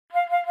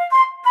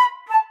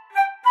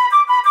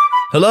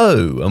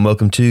Hello and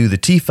welcome to the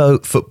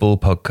TIFO Football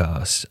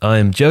Podcast. I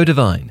am Joe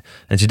Devine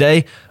and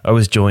today I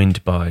was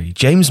joined by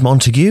James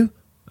Montague,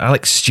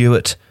 Alex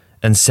Stewart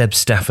and Seb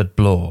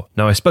Stafford-Bloor.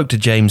 Now I spoke to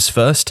James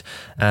first,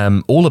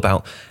 all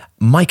about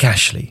Mike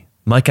Ashley.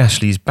 Mike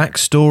Ashley's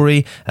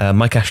backstory,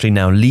 Mike Ashley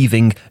now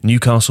leaving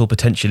Newcastle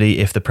potentially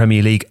if the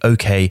Premier League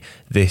okay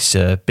this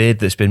bid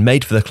that's been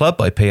made for the club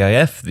by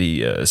PIF,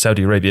 the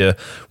Saudi Arabia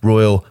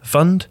Royal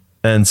Fund,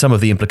 and some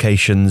of the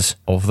implications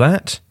of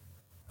that.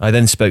 I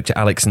then spoke to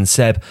Alex and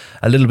Seb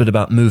a little bit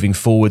about moving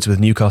forwards with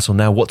Newcastle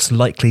now. What's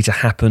likely to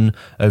happen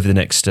over the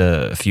next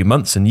few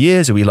months and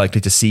years? Are we likely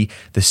to see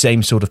the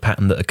same sort of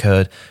pattern that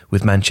occurred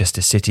with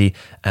Manchester City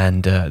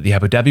and the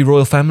Abu Dhabi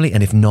royal family?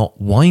 And if not,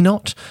 why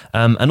not?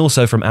 And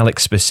also from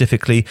Alex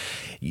specifically,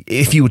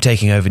 if you were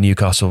taking over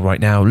Newcastle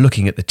right now,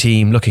 looking at the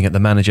team, looking at the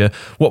manager,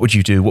 what would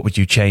you do? What would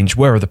you change?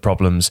 Where are the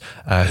problems?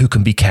 Who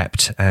can be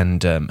kept?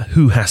 And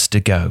who has to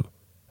go?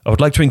 I would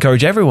like to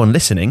encourage everyone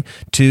listening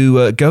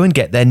to go and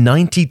get their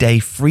 90-day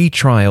free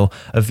trial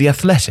of The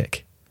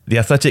Athletic. The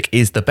Athletic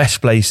is the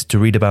best place to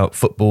read about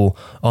football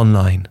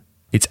online.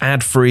 Its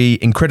ad-free,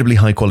 incredibly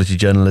high-quality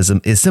journalism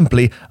is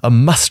simply a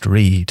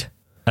must-read.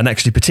 And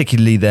actually,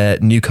 particularly their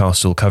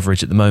Newcastle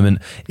coverage at the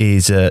moment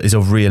is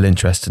of real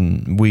interest.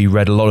 And we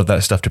read a lot of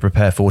that stuff to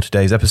prepare for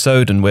today's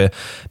episode. And we're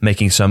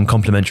making some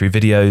complimentary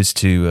videos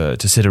to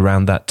sit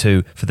around that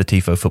too for the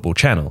TIFO Football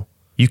channel.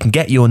 You can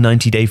get your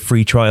 90-day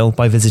free trial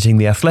by visiting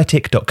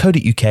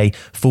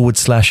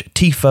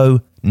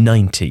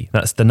theathletic.co.uk/TIFO90.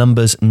 That's the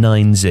numbers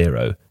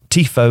 90.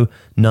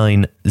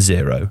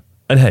 TIFO90.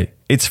 And hey,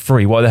 it's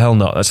free. Why the hell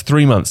not? That's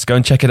 3 months. Go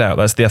and check it out.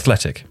 That's The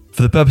Athletic.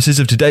 For the purposes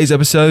of today's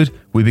episode,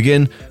 we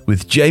begin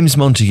with James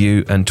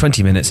Montague and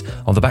 20 minutes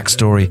on the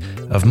backstory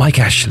of Mike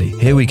Ashley.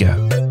 Here we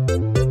go.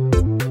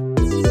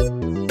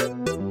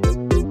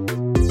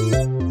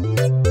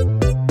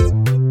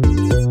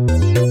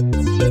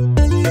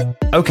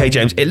 Okay,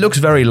 James, it looks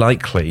very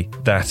likely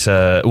that,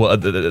 at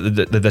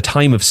the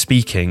time of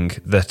speaking,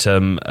 that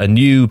a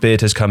new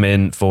bid has come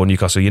in for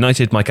Newcastle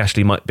United. Mike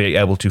Ashley might be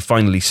able to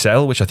finally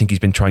sell, which I think he's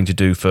been trying to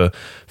do for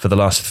the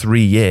last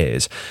 3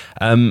 years.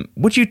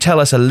 Would you tell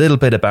us a little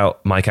bit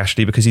about Mike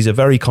Ashley? Because he's a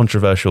very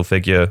controversial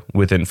figure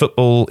within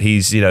football.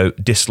 He's,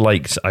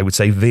 disliked, I would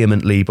say,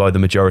 vehemently by the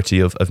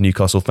majority of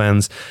Newcastle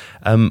fans.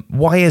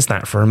 Why is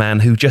that for a man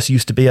who just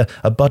used to be a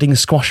budding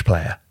squash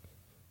player?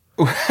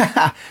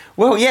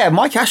 Well, yeah,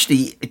 Mike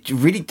Ashley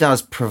really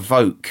does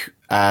provoke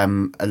a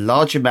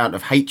large amount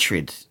of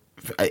hatred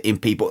in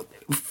people.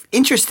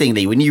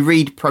 Interestingly, when you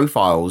read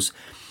profiles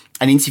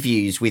and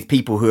interviews with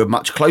people who are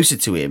much closer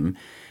to him,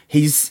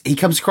 he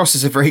comes across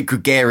as a very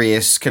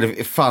gregarious, kind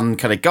of fun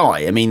kind of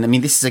guy. I mean,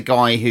 this is a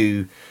guy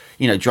who,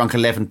 drunk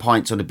 11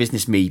 pints on a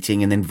business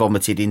meeting and then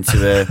vomited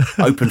into an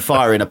open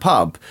fire in a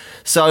pub.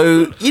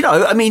 So,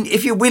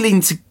 if you're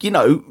willing to,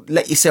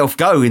 let yourself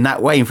go in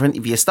that way in front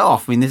of your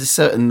staff, there's a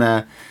certain,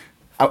 I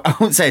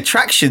wouldn't say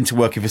attraction to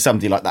working for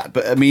somebody like that,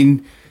 but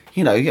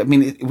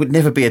it would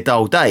never be a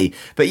dull day.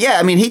 But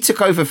yeah, he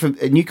took over from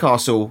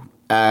Newcastle,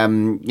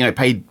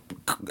 paid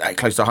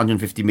close to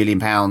 £150 million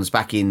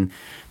back in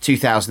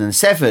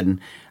 2007.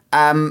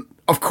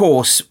 Of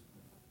course,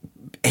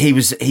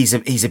 he's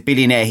a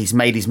billionaire. He's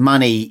made his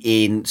money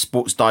in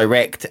Sports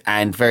Direct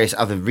and various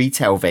other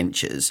retail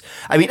ventures.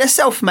 A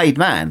self-made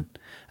man,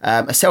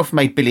 a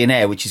self-made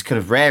billionaire, which is kind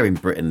of rare in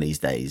Britain these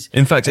days.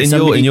 In fact,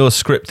 in your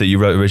script that you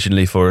wrote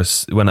originally for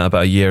us, went out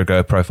about a year ago,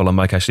 a profile on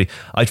Mike Ashley,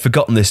 I'd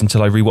forgotten this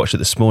until I rewatched it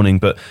this morning,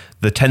 but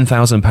the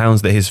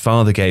 £10,000 that his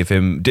father gave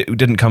him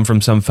didn't come from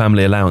some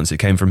family allowance. It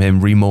came from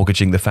him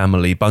remortgaging the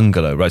family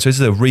bungalow, right? So this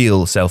is a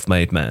real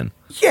self-made man.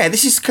 Yeah,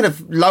 this is kind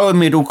of lower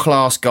middle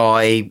class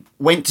guy,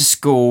 went to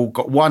school,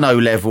 got 1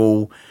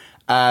 O-level.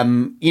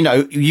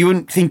 You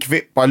wouldn't think of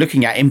it by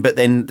looking at him, but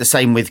then the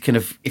same with kind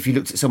of, if you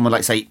looked at someone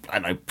like, say, I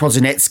don't know,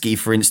 Prosinecki,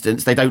 for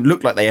instance, they don't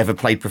look like they ever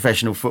played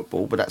professional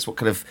football, but that's what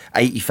kind of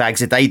 80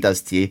 fags a day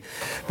does to you.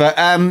 But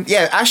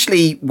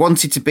Ashley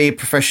wanted to be a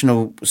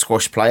professional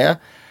squash player,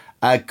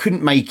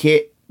 couldn't make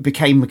it,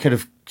 became a kind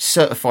of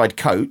certified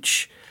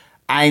coach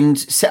and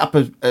set up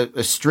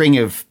a string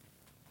of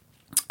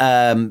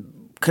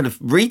kind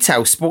of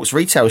sports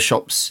retail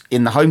shops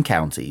in the home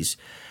counties,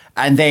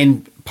 and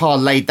then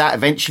parlayed that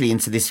eventually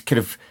into this kind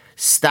of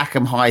stack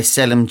 'em high,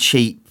 sell 'em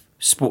cheap,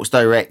 Sports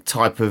Direct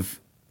type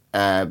of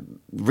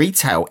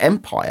retail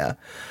empire,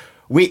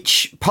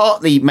 which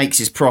partly makes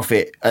its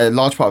profit, a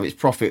large part of its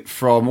profit,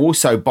 from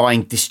also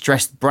buying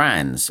distressed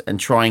brands and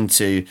trying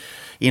to,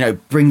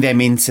 bring them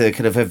into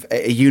kind of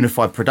a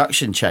unified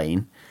production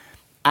chain,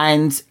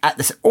 and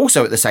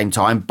also at the same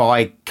time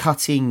by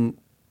cutting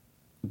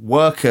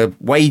worker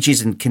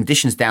wages and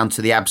conditions down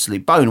to the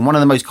absolute bone. And one of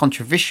the most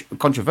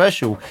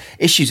controversial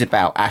issues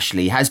about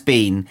Ashley has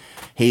been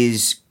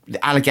his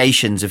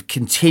allegations of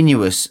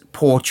continuous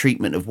poor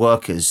treatment of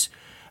workers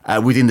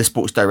within the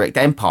Sports Direct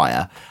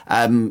empire.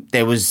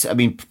 There was,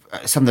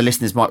 some of the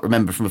listeners might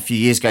remember from a few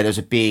years ago, there was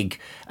a big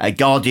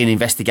Guardian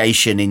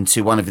investigation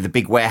into one of the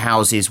big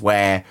warehouses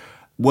where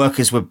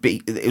workers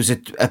it was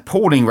an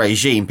appalling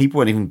regime. People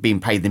weren't even being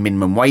paid the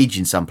minimum wage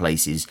in some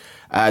places.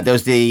 There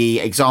was the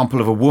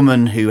example of a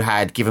woman who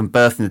had given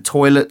birth in the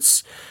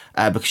toilets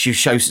because she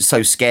was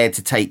so scared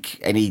to take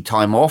any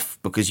time off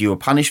because you were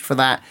punished for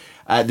that.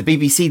 The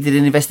BBC did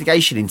an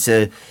investigation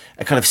into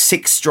a kind of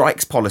 6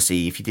 strikes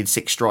policy. If you did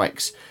 6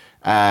 strikes,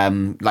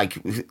 like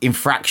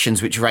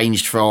infractions which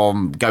ranged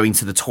from going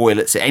to the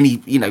toilets,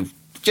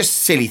 just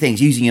silly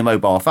things, using your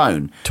mobile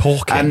phone,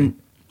 talking.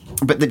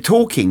 But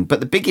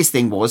the biggest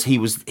thing was he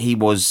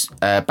was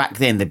back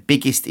then the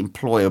biggest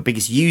employer,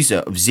 biggest user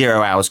of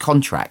 0 hours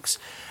contracts.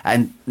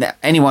 And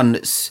anyone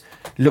that's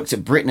looked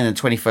at Britain in the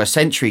 21st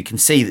century can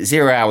see that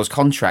 0 hours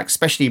contracts,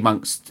 especially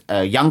amongst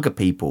younger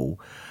people,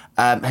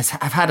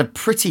 have had a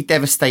pretty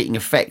devastating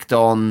effect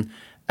on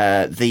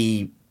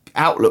the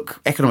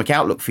economic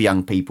outlook for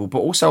young people, but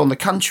also on the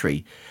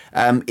country.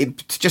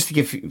 Just to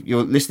give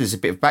your listeners a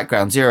bit of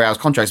background, 0 hours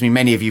contracts, I mean,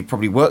 many of you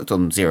probably worked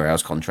on 0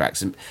 hours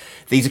contracts, and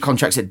these are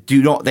contracts that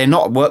they're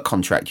not a work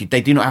contract.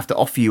 They do not have to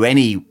offer you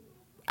any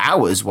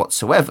hours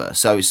whatsoever.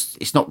 So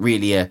it's not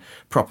really a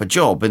proper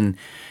job. And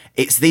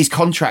it's these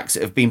contracts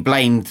that have been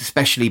blamed,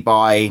 especially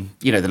by,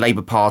 the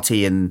Labour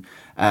Party and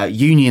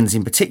unions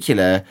in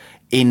particular,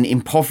 in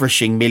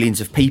impoverishing millions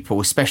of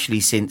people, especially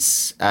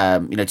since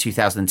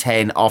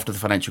 2010, after the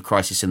financial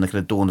crisis and the kind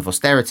of dawn of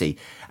austerity.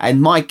 And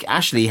Mike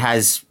Ashley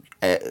has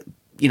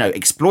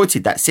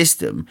exploited that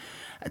system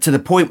to the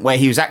point where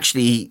he was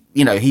actually,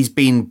 he's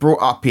been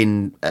brought up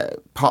in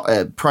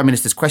Prime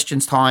Minister's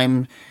Questions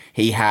Time.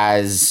 He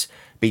has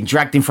been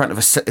dragged in front of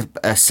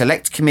a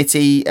select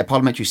committee, a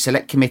parliamentary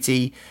select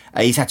committee.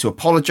 He's had to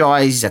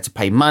apologise. He's had to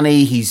pay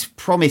money. He's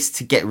promised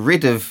to get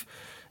rid of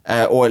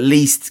or at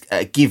least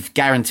give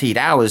guaranteed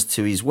hours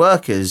to his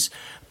workers.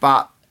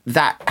 But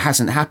that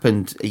hasn't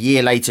happened. A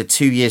year later,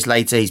 2 years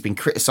later, he's been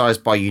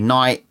criticised by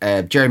Unite.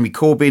 Jeremy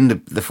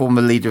Corbyn, the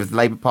former leader of the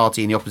Labour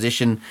Party in the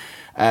opposition,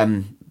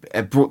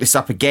 brought this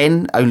up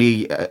again,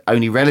 only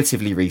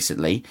relatively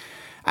recently.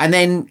 And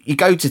then you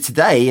go to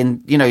today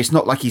and, it's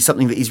not like he's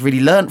something that he's really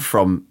learnt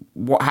from.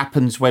 What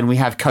happens when we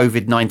have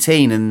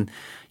COVID-19 and,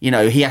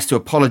 he has to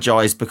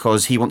apologise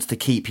because he wants to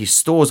keep his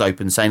stores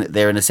open, saying that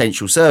they're an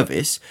essential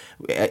service,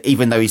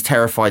 even though his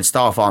terrified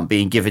staff aren't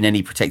being given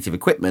any protective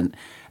equipment.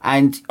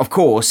 And, of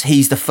course,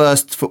 he's the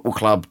first football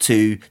club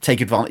to take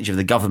advantage of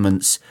the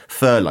government's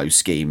furlough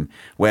scheme,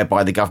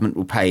 whereby the government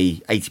will pay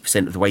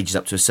 80% of the wages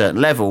up to a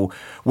certain level,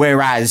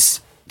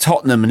 whereas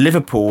Tottenham and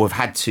Liverpool have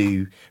had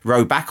to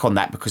row back on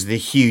that because of the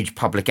huge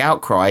public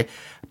outcry,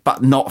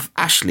 but not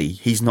Ashley.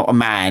 He's not a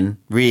man,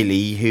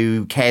 really,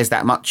 who cares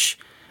that much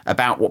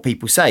about what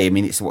people say. I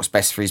mean, it's what's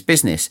best for his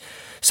business.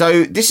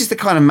 So this is the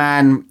kind of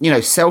man,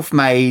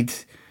 self-made,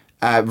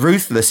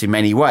 ruthless in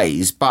many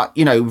ways, but,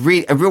 a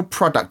real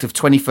product of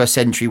 21st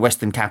century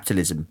Western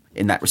capitalism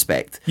in that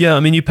respect. Yeah,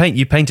 I mean, you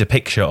paint a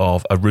picture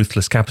of a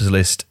ruthless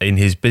capitalist in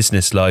his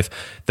business life.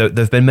 There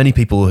have been many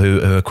people who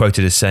are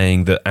quoted as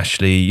saying that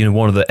Ashley,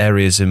 one of the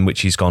areas in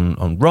which he's gone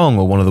on wrong,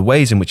 or one of the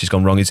ways in which he's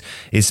gone wrong,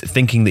 is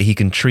thinking that he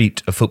can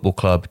treat a football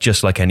club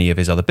just like any of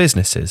his other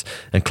businesses.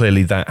 And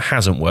clearly that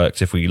hasn't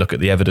worked if we look at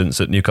the evidence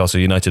at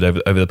Newcastle United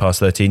over the past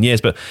 13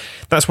 years. But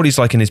that's what he's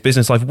like in his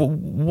business life.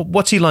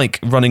 What's he like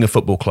running a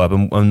football club,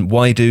 and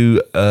why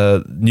do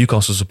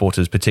Newcastle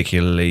supporters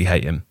particularly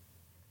hate him?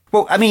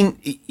 Well, I mean,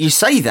 you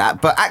say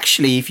that, but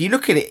actually, if you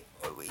look at it,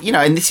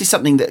 and this is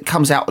something that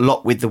comes out a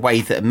lot with the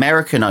way that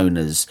American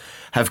owners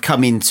have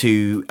come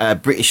into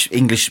British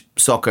English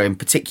soccer in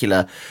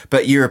particular,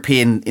 but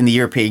in the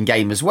European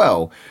game as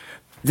well,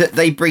 that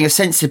they bring a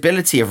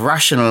sensibility of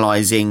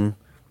rationalising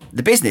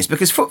the business,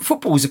 because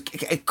football is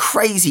a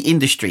crazy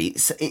industry.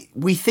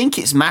 We think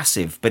it's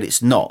massive, but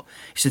it's not.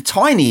 It's a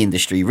tiny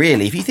industry,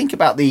 really. If you think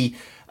about the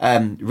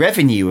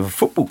revenue of a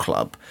football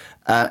club,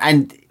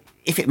 and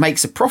if it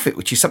makes a profit,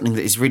 which is something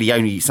that is really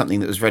only something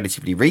that was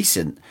relatively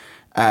recent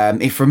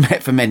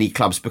for many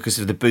clubs because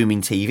of the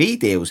booming TV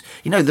deals,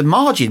 the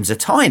margins are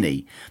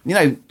tiny.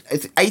 80,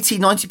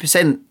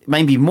 90%,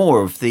 maybe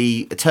more of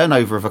the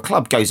turnover of a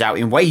club goes out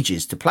in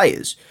wages to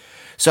players.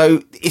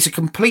 So it's a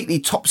completely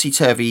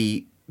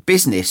topsy-turvy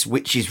business,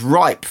 which is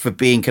ripe for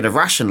being kind of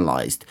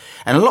rationalised.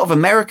 And a lot of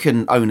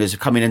American owners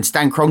have come in, and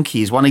Stan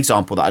Kroenke is one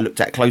example that I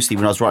looked at closely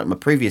when I was writing my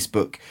previous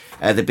book,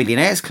 The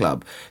Billionaires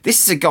Club.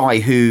 This is a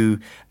guy who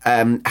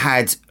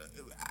had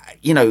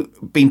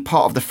been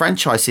part of the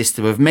franchise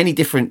system of many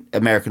different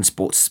American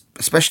sports,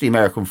 especially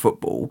American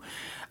football,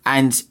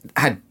 and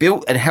had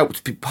built and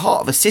helped be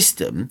part of a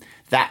system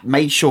that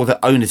made sure that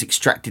owners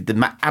extracted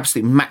the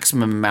absolute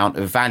maximum amount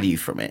of value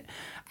from it.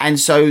 And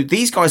so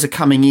these guys are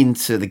coming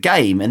into the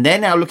game, and they're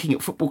now looking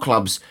at football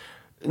clubs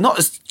not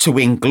as to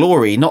win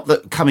glory, not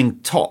that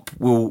coming top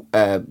will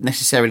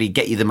necessarily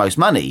get you the most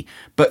money,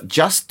 but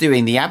just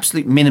doing the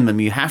absolute minimum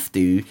you have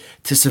to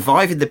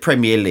survive in the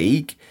Premier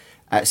League,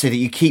 so that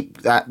you keep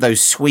those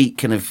sweet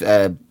kind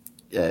of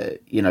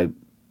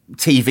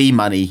TV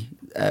money,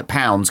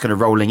 pounds kind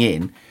of rolling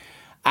in,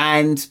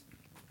 and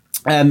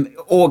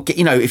or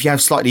if you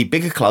have slightly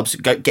bigger clubs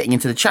getting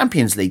into the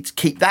Champions League, to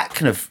keep that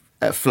kind of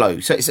flow.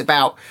 So it's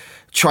about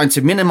trying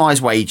to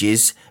minimise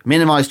wages,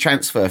 minimise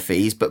transfer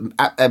fees, but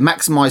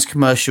maximise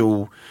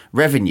commercial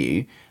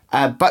revenue.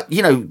 But,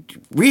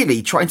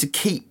 really trying to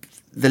keep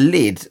the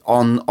lid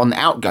on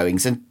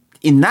outgoings. And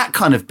in that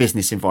kind of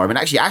business environment,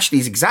 actually, Ashley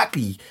is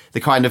exactly the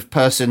kind of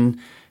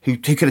person who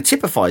kind of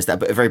typifies that,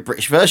 but a very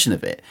British version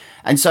of it.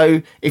 And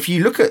so if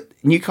you look at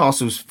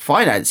Newcastle's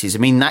finances, I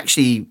mean,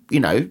 actually,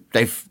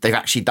 they've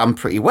actually done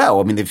pretty well.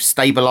 I mean, they've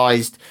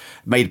stabilised,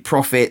 made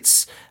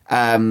profits,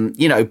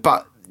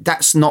 but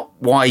that's not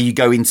why you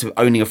go into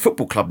owning a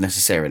football club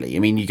necessarily. I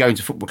mean, you go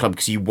into a football club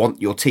because you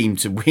want your team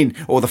to win,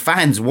 or the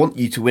fans want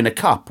you to win a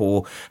cup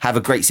or have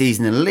a great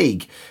season in the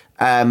league.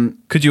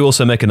 Could you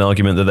also make an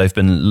argument that they've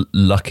been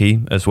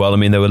lucky as well? I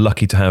mean, they were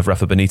lucky to have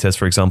Rafa Benitez,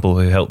 for example,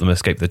 who helped them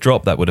escape the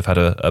drop. That would have had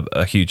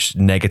a huge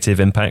negative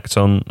impact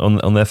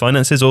on their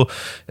finances. Or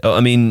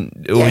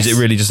is it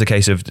really just a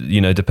case of,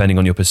 depending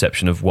on your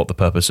perception of what the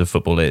purpose of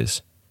football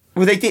is?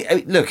 Well, they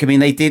did. Look, I mean,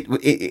 they did.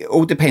 It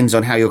all depends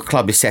on how your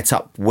club is set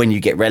up when you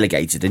get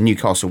relegated. And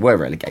Newcastle were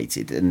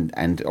relegated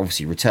and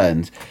obviously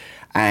returned.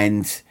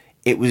 And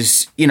it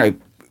was,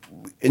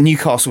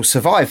 Newcastle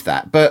survived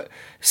that. But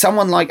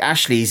someone like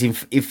Ashley is, in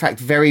fact,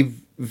 very,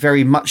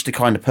 very much the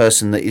kind of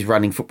person that is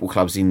running football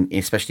clubs,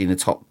 especially in the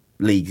top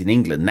leagues in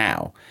England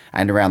now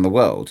and around the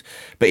world.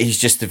 But he's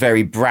just a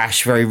very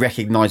brash, very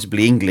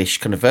recognisably English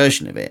kind of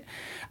version of it.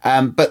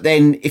 But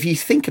then if you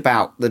think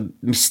about the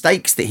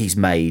mistakes that he's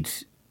made,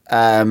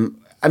 I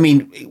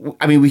mean,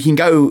 we can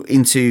go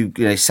into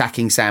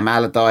sacking Sam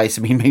Allardyce.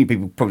 I mean, many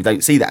people probably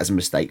don't see that as a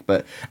mistake,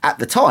 but at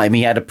the time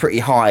he had a pretty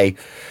high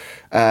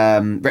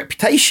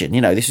reputation.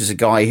 This was a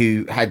guy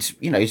who had,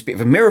 he's a bit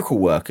of a miracle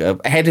worker,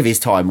 ahead of his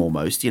time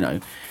almost.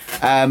 Getting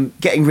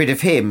rid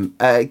of him,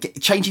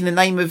 changing the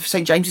name of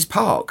St James's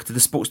Park to the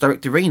Sports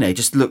Direct Arena,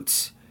 it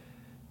looked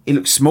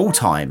small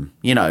time,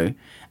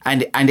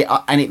 And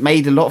it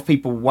made a lot of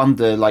people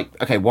wonder, like,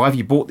 okay, why have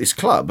you bought this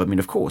club? I mean,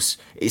 of course,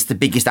 it's the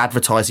biggest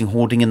advertising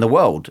hoarding in the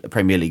world, a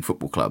Premier League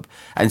football club.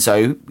 And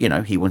so,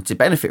 he wanted to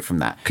benefit from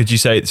that. Could you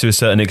say to a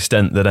certain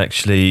extent that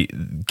actually,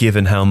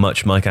 given how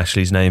much Mike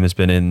Ashley's name has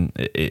been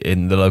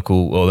in the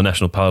local or the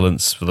national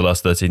parlance for the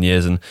last 13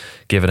 years, and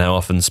given how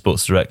often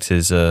Sports Direct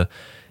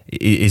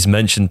is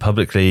mentioned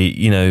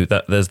publicly,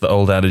 that there's the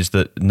old adage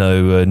that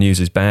no news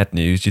is bad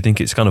news. Do you think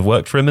it's kind of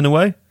worked for him in a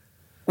way?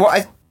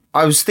 Well,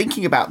 I was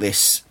thinking about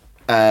this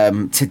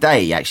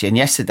today, actually, and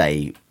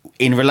yesterday,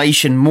 in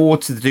relation more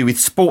to do with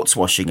sports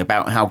washing,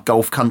 about how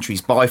Gulf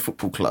countries buy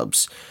football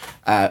clubs,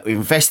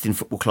 invest in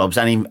football clubs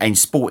and in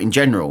sport in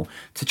general,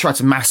 to try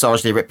to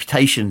massage their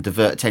reputation,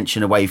 divert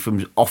attention away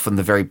from often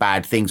the very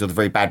bad things or the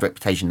very bad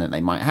reputation that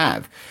they might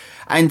have.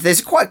 And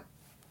there's a quite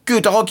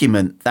good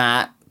argument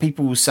that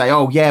people will say,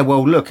 oh, yeah,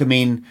 well, look,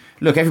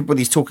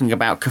 everybody's talking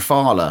about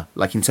kafala,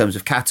 like in terms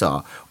of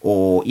Qatar,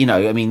 or,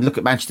 look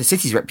at Manchester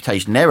City's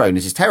reputation. Their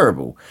owners is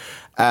terrible.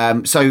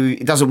 So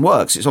it doesn't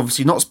work. So it's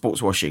obviously not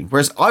sports washing.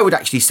 Whereas I would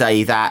actually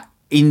say that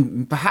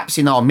perhaps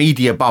in our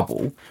media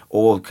bubble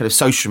or kind of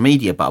social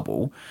media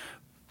bubble,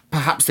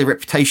 perhaps their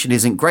reputation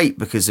isn't great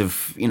because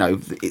of,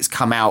 it's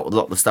come out a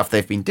lot of the stuff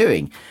they've been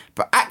doing.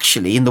 But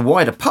actually in the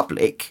wider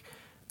public,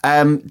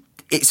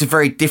 it's a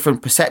very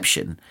different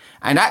perception.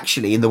 And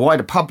actually, in the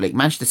wider public,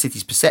 Manchester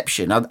City's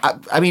perception,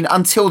 I mean,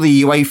 until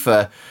the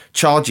UEFA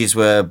charges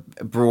were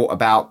brought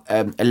about,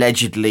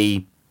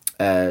 allegedly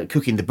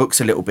cooking the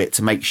books a little bit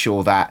to make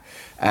sure that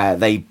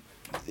they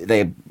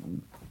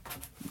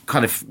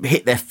kind of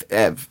hit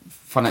their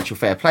financial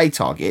fair play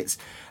targets,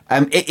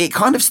 it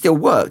kind of still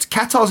worked.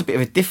 Qatar's a bit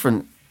of a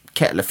different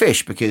kettle of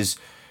fish because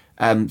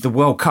the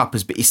World Cup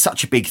is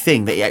such a big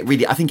thing that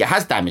I think it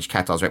has damaged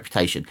Qatar's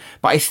reputation.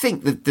 But I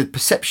think that the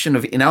perception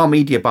of in our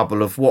media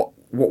bubble of what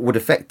would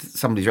affect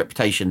somebody's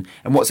reputation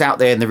and what's out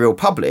there in the real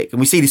public, and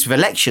we see this with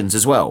elections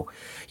as well.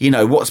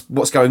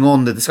 What's going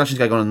on, the discussions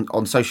going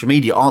on social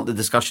media aren't the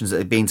discussions that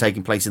are being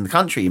taking place in the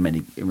country in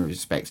many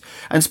respects.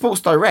 And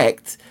Sports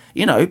Direct,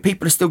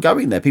 people are still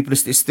going there. People are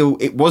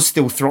it was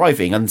still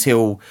thriving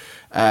until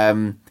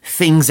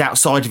things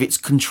outside of its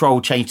control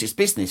changed its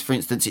business. For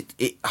instance,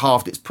 it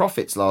halved its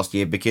profits last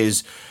year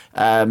because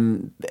of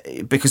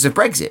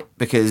Brexit,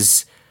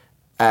 because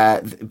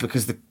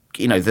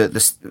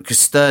because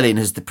sterling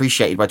has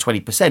depreciated by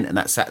 20%, and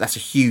that's a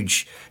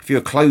huge. If you're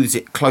a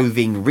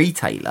clothing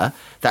retailer,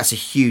 that's a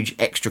huge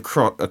extra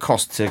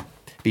cost to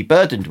be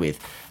burdened with.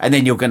 And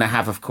then you're going to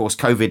have, of course,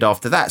 COVID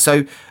after that.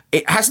 So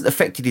it hasn't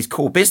affected his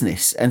core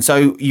business, and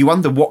so you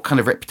wonder what kind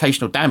of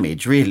reputational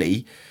damage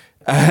really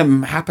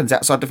happens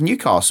outside of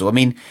Newcastle. I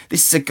mean,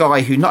 this is a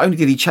guy who not only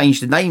did he change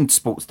the name to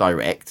Sports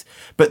Direct,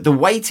 but the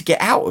way to get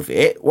out of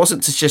it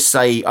wasn't to just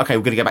say, okay,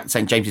 we're going to go back to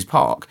St James's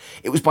Park.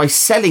 It was by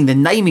selling the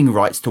naming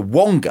rights to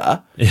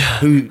Wonga,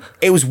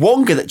 it was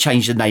Wonga that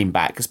changed the name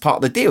back as part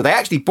of the deal. They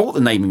actually bought the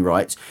naming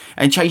rights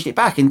and changed it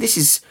back. And this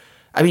is,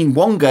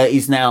 Wonga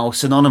is now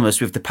synonymous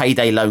with the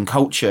payday loan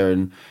culture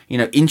and,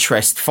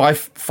 interest,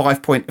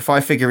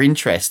 five-figure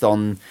interest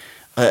on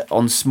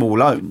small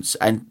loans.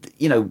 And,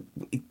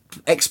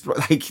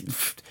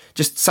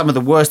 just some of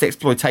the worst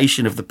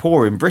exploitation of the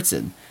poor in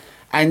Britain.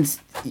 and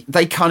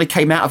they kind of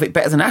came out of it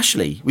better than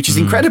Ashley, which is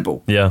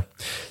incredible. Yeah.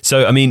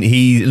 So, I mean,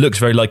 he looks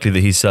very likely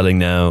that he's selling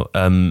now.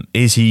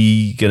 Is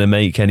he going to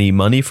make any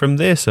money from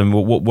this? And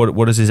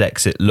what does his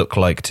exit look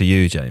like to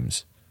you,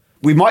 James?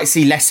 We might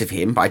see less of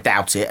him, but I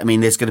doubt it. I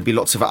mean, there's going to be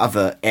lots of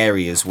other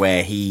areas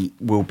where he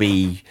will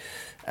be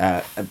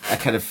a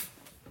kind of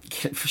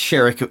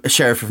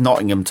sheriff of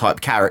Nottingham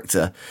type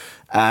character,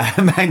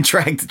 and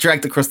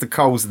dragged across the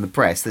coals in the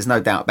press. There's no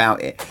doubt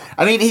about it.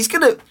 I mean, he's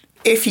going to,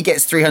 if he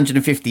gets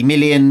 350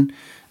 million,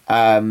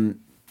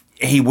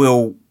 he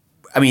will.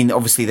 I mean,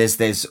 obviously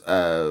there's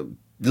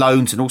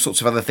loans and all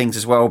sorts of other things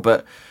as well,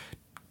 but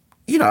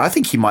you know, I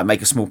think he might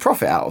make a small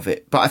profit out of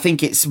it. But I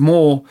think it's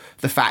more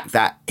the fact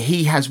that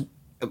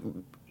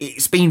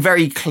it's been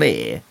very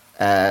clear,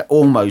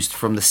 almost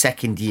from the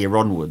second year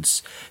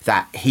onwards,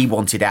 that he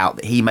wanted out,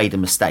 that he made a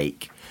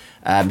mistake.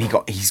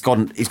 He's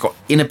got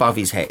in above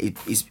his head.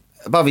 He's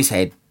above his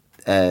head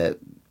the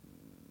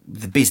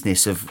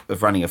business of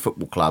running a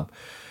football club,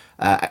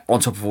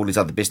 on top of all his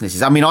other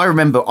businesses. I mean, I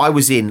remember I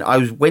visited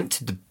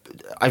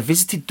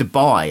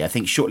Dubai, I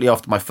think shortly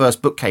after my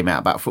first book came out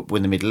about football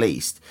in the Middle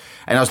East,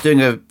 and I was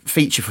doing a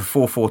feature for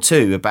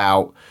 442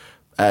 about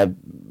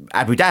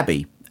Abu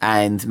Dhabi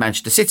and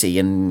Manchester City,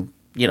 and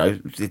you know,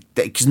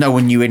 because no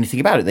one knew anything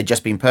about it, they'd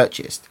just been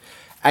purchased.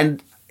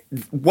 And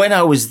when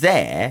I was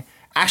there,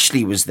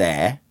 Ashley was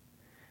there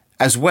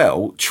as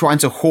well, trying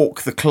to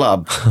hawk the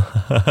club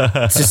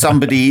to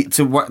somebody,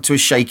 to a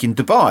sheikh in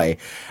Dubai.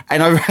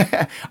 And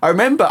I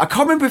remember, I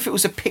can't remember if it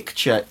was a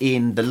picture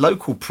in the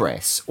local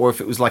press or if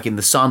it was like in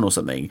the Sun or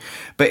something,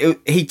 but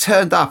he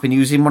turned up and he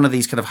was in one of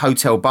these kind of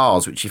hotel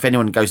bars, which if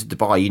anyone goes to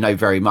Dubai, you know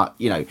very much,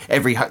 you know,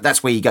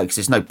 that's where you go, because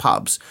there's no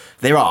pubs.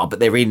 There are, but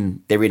they're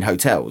in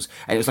hotels.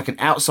 And it was like an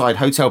outside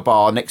hotel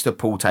bar next to a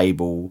pool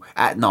table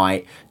at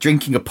night,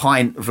 drinking a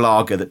pint of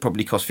lager that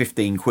probably cost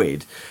 15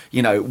 quid,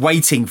 you know,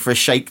 waiting for a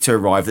sheikh to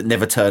arrive that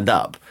never turned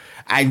up.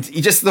 And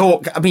you just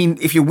thought, I mean,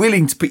 if you're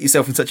willing to put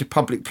yourself in such a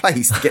public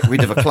place to get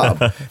rid of a club,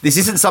 this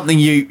isn't something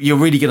you're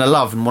really going to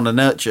love and want to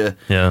nurture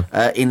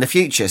in the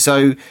future.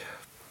 So,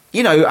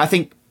 you know, I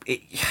think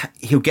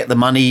he'll get the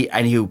money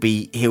and he'll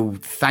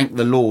thank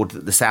the Lord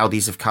that the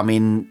Saudis have come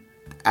in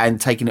and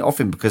taken it off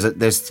him, because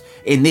there's,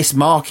 in this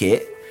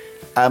market,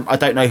 I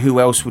don't know who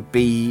else would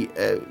be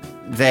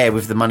there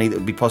with the money that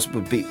would be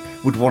possible,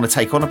 would want to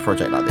take on a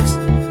project like this.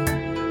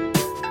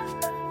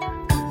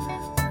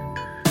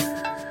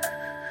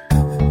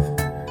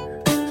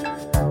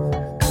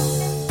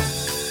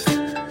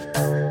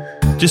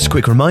 Just a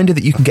quick reminder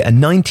that you can get a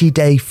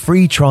 90-day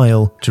free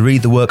trial to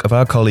read the work of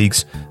our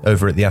colleagues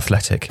over at The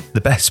Athletic,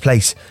 the best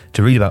place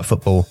to read about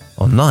football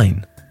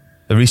online.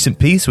 A recent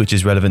piece, which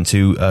is relevant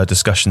to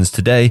discussions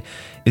today,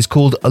 is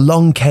called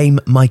Along Came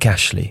Mike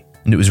Ashley,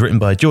 and it was written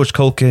by George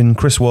Culkin,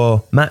 Chris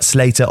Waugh, Matt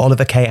Slater,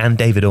 Oliver Kay and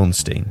David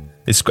Ornstein.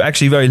 It's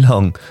actually very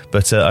long,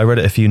 but I read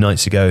it a few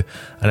nights ago,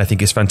 and I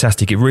think it's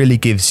fantastic. It really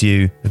gives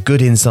you a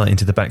good insight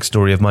into the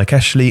backstory of Mike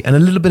Ashley and a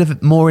little bit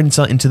of more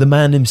insight into the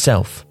man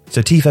himself.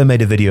 So Tifo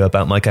made a video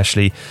about Mike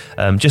Ashley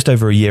just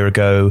over a year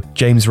ago.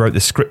 James wrote the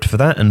script for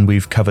that, and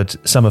we've covered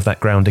some of that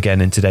ground again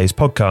in today's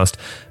podcast.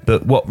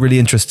 But what really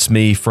interests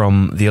me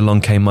from the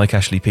Along Came Mike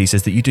Ashley piece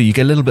is that you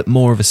get a little bit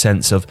more of a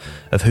sense of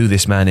who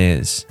this man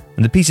is.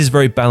 And the piece is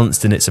very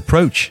balanced in its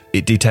approach.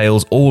 It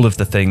details all of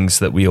the things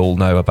that we all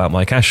know about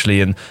Mike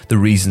Ashley and the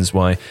reasons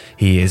why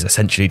he is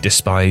essentially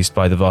despised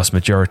by the vast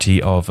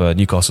majority of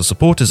Newcastle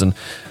supporters and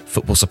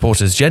football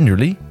supporters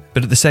generally.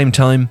 But at the same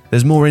time,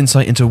 there's more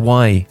insight into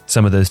why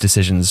some of those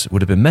decisions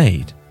would have been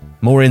made.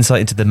 More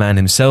insight into the man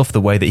himself, the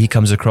way that he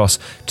comes across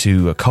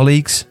to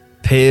colleagues,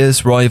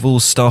 peers,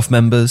 rivals, staff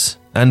members,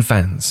 and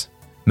fans,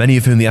 many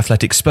of whom The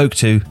Athletic spoke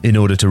to in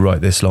order to write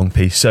this long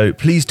piece. So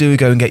please do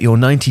go and get your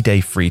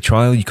 90-day free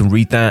trial. You can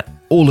read that,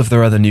 all of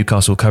their other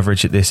Newcastle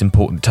coverage at this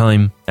important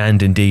time,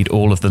 and indeed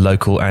all of the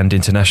local and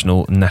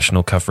international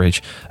national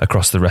coverage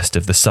across the rest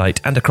of the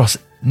site and across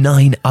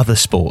 9 other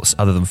sports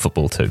other than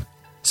football too.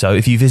 So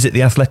if you visit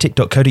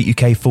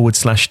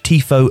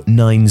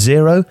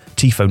theathletic.co.uk/TIFO90,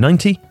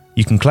 TIFO90,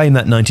 you can claim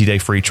that 90-day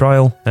free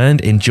trial and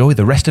enjoy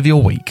the rest of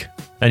your week.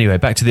 Anyway,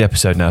 back to the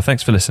episode now.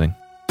 Thanks for listening.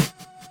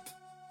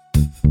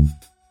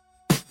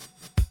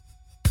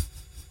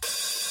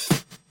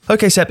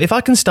 Okay, Seb, if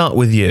I can start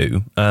with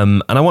you,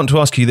 and I want to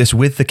ask you this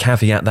with the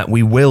caveat that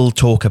we will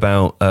talk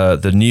about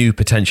the new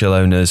potential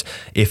owners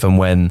if and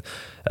when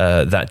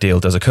that deal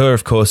does occur.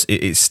 Of course,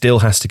 it still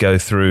has to go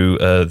through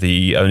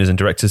the owners and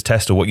directors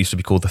test, or what used to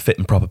be called the fit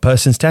and proper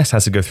persons test,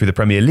 has to go through the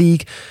Premier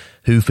League,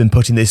 who've been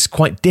put in this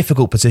quite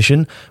difficult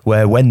position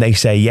where when they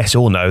say yes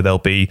or no, there'll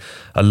be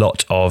a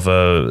lot of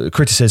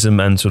criticism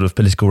and sort of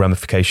political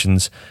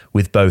ramifications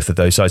with both of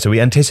those sides. So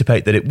we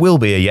anticipate that it will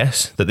be a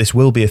yes, that this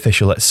will be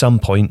official at some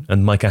point,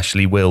 and Mike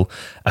Ashley will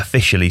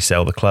officially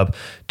sell the club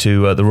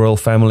to the royal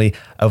family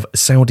of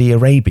Saudi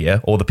Arabia,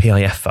 or the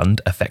PIF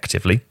fund,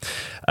 effectively.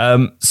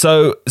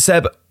 So,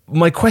 Seb,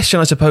 my question,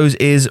 I suppose,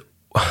 is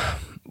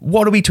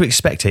what are we to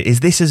expect here? Is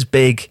this as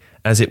big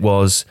as it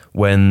was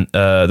when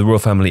the royal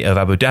family of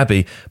Abu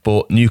Dhabi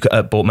bought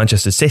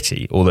Manchester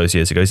City all those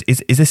years ago?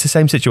 Is this the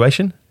same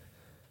situation?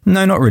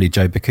 No, not really,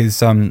 Joe, because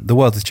the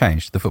world has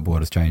changed. The football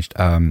world has changed.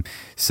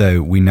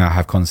 So we now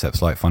have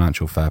concepts like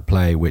financial fair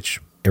play, which,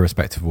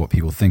 irrespective of what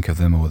people think of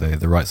them or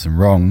the rights and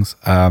wrongs,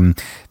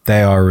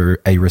 they are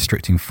a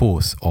restricting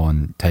force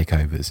on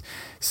takeovers.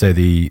 So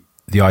the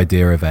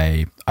idea of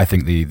I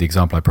think the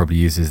example I probably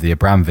use is the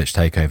Abramovich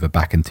takeover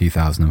back in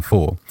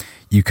 2004.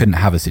 You couldn't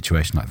have a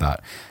situation like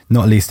that,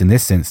 not least in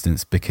this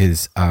instance,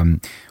 because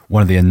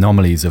one of the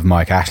anomalies of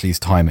Mike Ashley's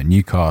time at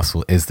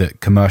Newcastle is that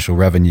commercial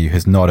revenue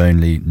has not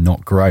only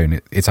not grown,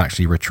 it's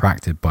actually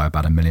retracted by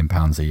about £1 million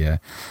a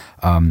year.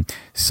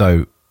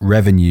 So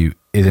revenue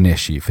is an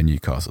issue for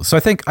Newcastle. So I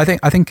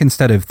think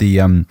instead of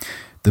the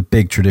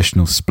big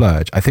traditional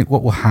splurge, I think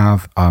what we'll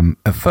have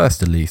at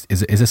first, at least,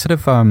 is a sort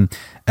of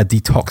a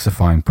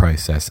detoxifying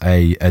process,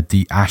 a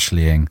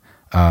de-Ashleying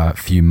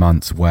few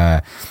months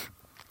where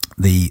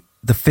the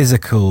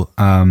physical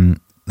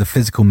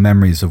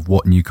memories of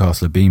what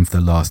Newcastle have been for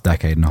the last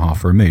decade and a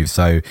half are removed.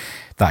 So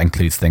that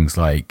includes things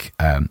like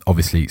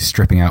obviously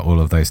stripping out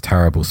all of those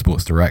terrible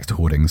Sports Direct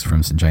hoardings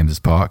from St James's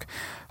Park.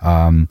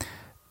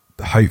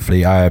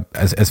 Hopefully,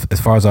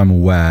 as far as I'm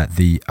aware,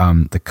 the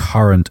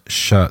current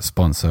shirt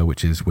sponsor,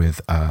 which is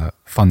with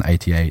Fund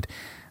 88,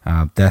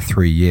 their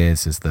 3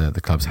 years as the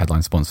club's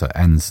headline sponsor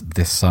ends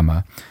this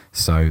summer.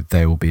 So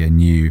there will be a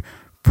new,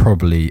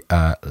 probably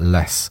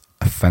less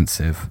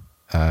offensive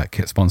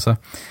kit sponsor.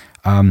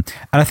 And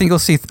I think you'll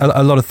see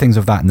a lot of things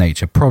of that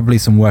nature, probably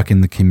some work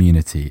in the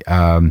community,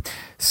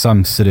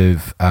 some sort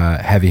of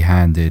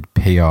heavy-handed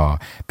PR,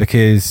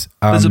 because...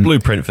 there's a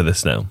blueprint for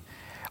this now.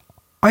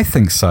 I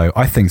think so.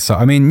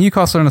 I mean,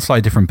 Newcastle are in a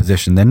slightly different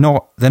position. They're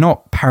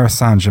not Paris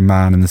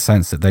Saint-Germain in the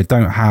sense that they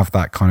don't have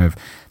that kind of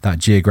that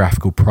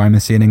geographical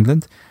primacy in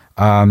England.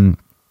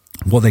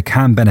 What they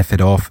can benefit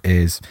off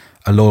is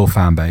a loyal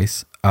fan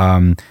base,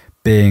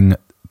 being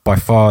by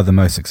far the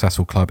most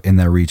successful club in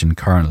their region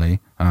currently.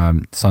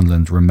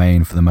 Sunderland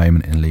remain for the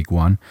moment in League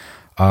One,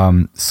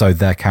 so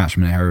their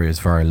catchment area is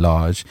very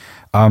large.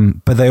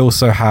 But they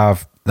also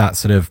have that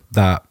sort of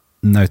that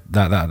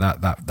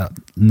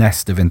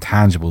nest of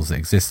intangibles that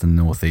exist in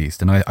the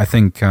Northeast, and I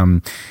think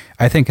in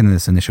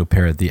this initial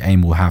period the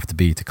aim will have to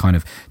be to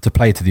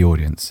play to the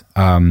audience,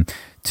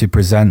 to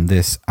present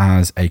this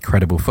as a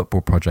credible football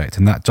project,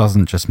 and that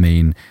doesn't just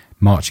mean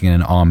marching in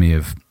an army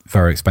of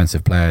very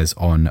expensive players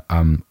on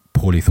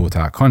poorly thought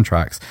out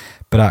contracts,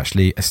 but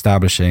actually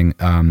establishing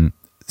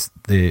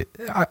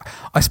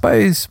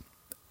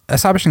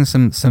establishing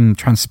some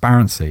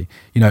transparency.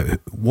 You know,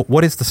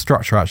 what is the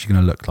structure actually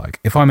going to look like?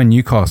 If I'm a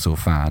Newcastle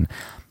fan,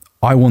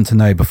 I want to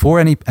know before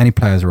any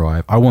players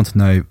arrive, I want to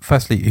know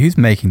firstly who's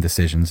making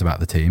decisions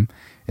about the team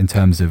in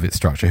terms of its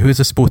structure, who is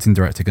the sporting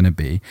director going to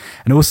be,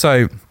 and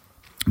also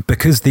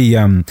because the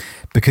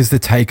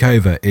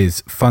takeover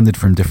is funded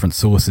from different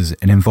sources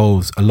and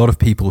involves a lot of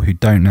people who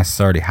don't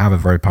necessarily have a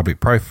very public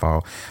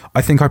profile.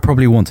 I think I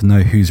probably want to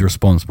know who's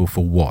responsible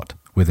for what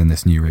within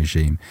this new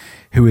regime,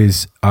 who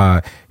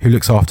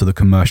looks after the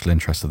commercial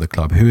interests of the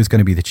club, who is going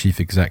to be the chief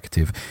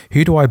executive,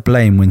 who do I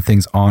blame when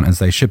things aren't as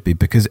they should be?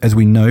 Because as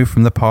we know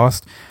from the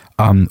past,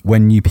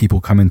 when new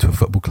people come into a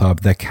football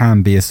club, there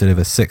can be a sort of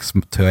a 6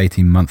 to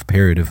 18 month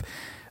period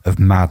of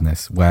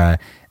madness where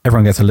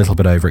everyone gets a little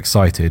bit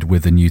overexcited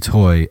with the new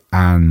toy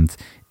and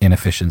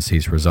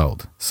inefficiencies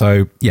result.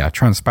 So yeah,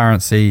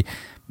 transparency,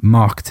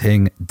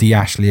 marketing,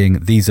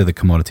 de-Ashleying, these are the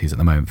commodities at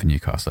the moment for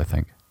Newcastle, I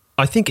think.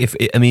 I think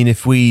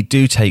if we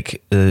do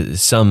take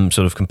some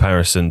sort of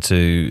comparison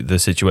to the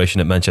situation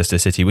at Manchester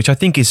City, which I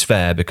think is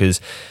fair because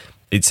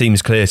it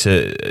seems clear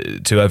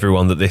to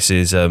everyone that this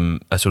is a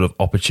sort of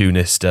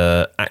opportunist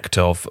act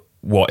of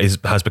what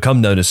has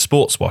become known as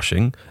sports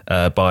washing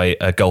by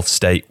a Gulf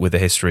state with a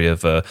history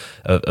of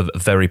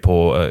very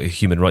poor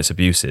human rights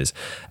abuses.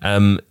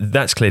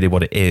 That's clearly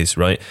what it is,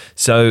 right?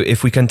 So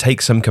if we can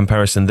take some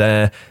comparison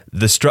there,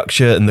 the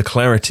structure and the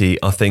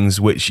clarity are things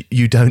which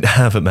you don't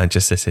have at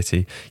Manchester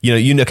City.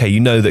 You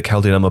know that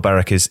Khaldoon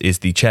Al-Mubarak is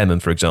the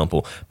chairman, for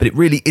example, but it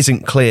really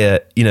isn't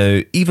clear. You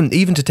know, even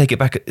to take it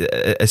back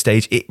a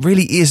stage, it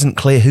really isn't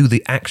clear who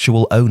the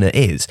actual owner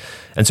is.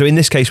 And so in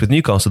this case with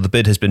Newcastle, the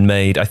bid has been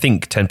made. I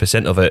think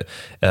 10% of it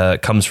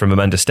comes from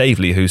Amanda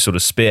Staveley, who sort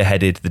of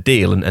spearheaded the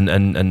deal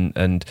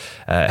and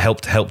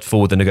helped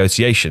forward the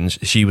negotiations.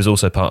 She was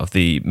also part of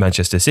the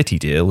Manchester City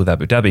deal with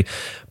Abu Dhabi,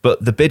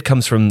 but the bid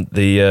comes from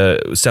the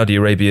Saudi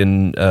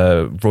Arabian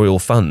Royal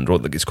Fund, or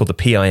it's called the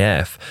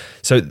PIF.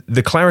 So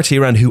the clarity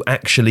around who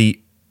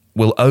actually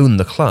will own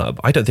the club,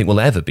 I don't think will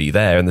ever be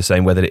there in the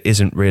same way that it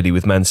isn't really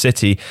with Man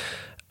City.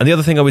 And the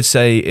other thing I would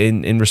say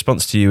in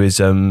response to you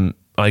is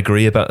I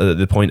agree about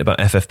the point about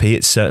FFP.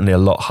 It's certainly a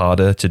lot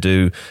harder to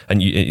do,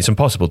 and it's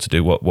impossible to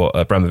do what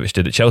Abramovich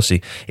did at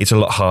Chelsea. It's a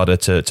lot harder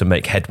to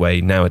make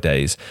headway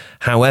nowadays.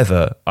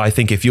 However, I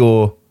think if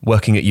you're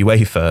working at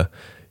UEFA,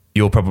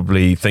 you're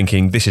probably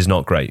thinking this is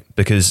not great,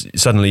 because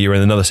suddenly you're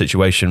in another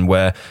situation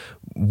where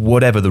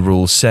whatever the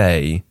rules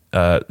say,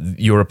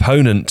 your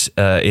opponent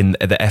in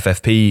the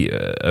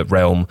FFP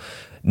realm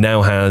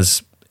now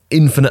has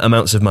infinite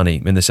amounts of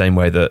money in the same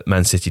way that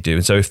Man City do.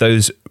 And so if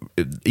those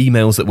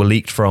emails that were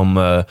leaked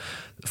from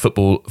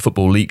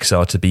football leaks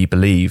are to be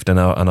believed and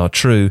are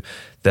true,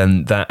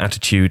 then that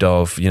attitude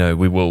of,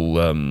 we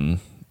will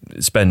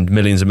spend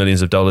millions and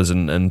millions of dollars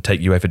and take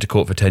UEFA to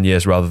court for 10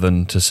 years rather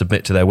than to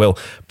submit to their will,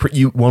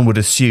 one would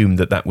assume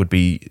that would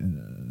be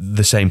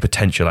the same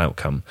potential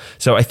outcome.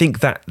 So I think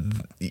that,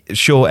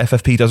 sure,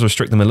 FFP does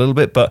restrict them a little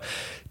bit, but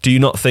do you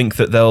not think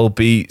that they'll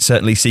be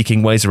certainly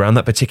seeking ways around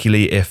that,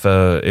 particularly if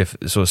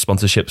sort of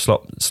sponsorship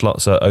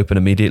slots are open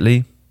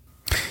immediately?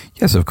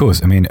 Yes, of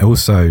course. I mean,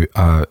 also,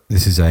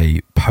 this is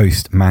a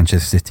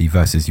post-Manchester City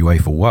versus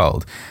UEFA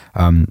world.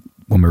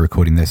 When we're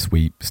recording this,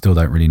 we still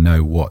don't really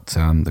know what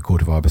the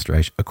Court of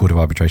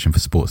Arbitration for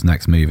Sport's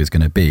next move is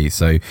going to be.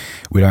 So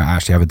we don't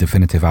actually have a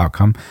definitive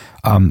outcome.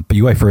 But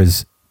UEFA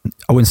is,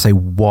 I wouldn't say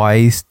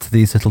wise to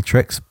these little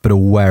tricks, but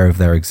aware of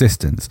their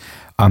existence.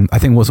 I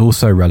think what's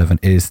also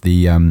relevant is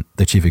the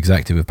chief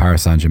executive of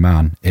Paris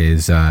Saint-Germain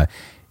is on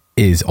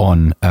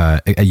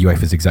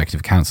UEFA's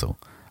executive council.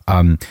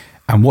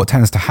 And what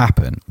tends to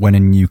happen when a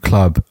new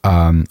club,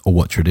 or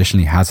what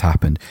traditionally has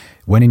happened,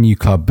 when a new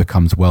club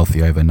becomes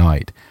wealthy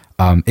overnight,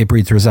 it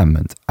breeds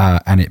resentment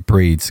and it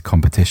breeds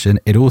competition.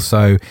 It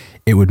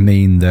would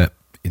mean that,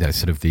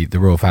 sort of the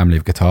royal family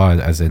of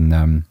Qatar, as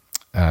in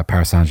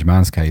Paris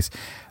Saint-Germain's case,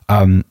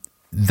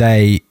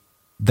 they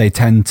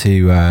tend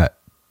to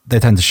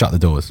shut the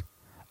doors.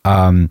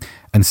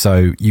 And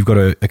so you've got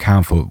to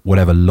account for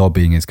whatever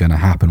lobbying is going to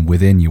happen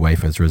within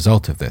UEFA as a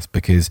result of this,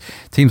 because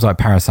teams like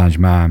Paris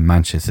Saint-Germain,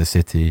 Manchester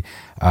City,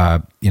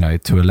 to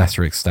a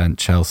lesser extent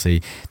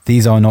Chelsea,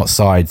 these are not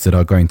sides that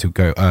are going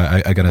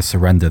to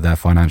surrender their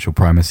financial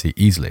primacy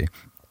easily.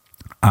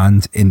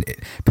 And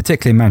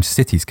particularly in Manchester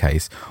City's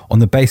case, on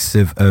the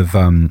basis of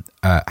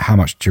how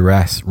much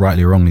duress,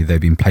 rightly or wrongly,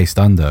 they've been placed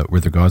under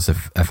with regards to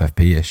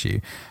FFP issue,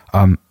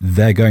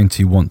 they're going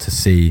to want to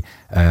see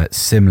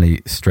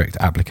similarly strict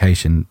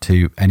application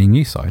to any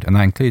new side, and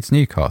that includes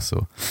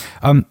Newcastle.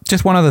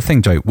 Just one other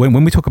thing, Joe,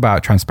 when we talk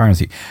about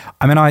transparency,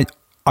 I mean, I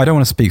don't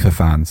want to speak for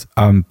fans,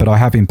 but I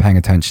have been paying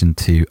attention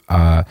to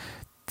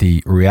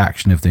the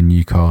reaction of the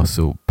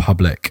Newcastle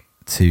public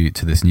to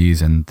this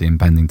news and the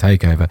impending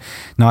takeover.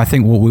 Now, I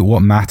think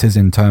what matters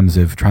in terms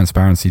of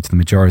transparency to the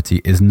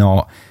majority is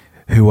not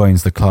who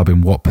owns the club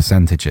in what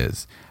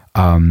percentages.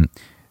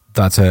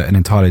 That's an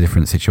entirely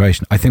different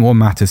situation. I think what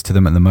matters to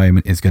them at the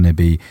moment is going to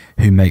be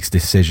who makes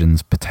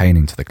decisions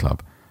pertaining to the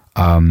club.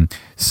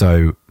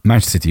 So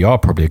Manchester City are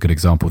probably a good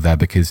example there,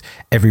 because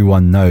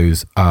everyone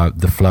knows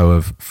the flow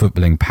of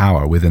footballing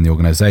power within the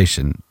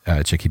organisation.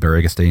 Chiqui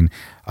Berigstein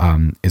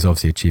is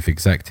obviously a chief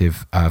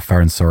executive.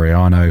 Ferran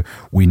Soriano,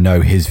 we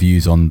know his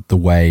views on the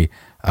way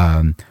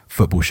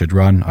football should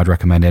run. I'd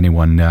recommend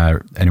anyone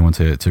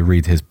to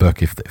read his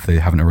book if they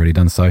haven't already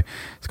done so.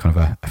 It's kind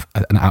of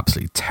an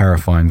absolutely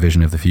terrifying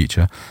vision of the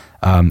future.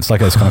 It's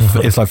like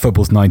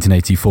football's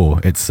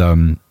 1984.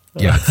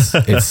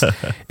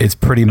 It's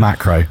pretty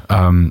macro,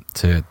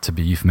 to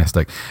be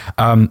euphemistic.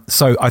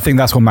 So I think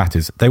that's what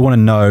matters. They want to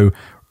know,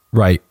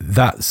 right,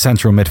 that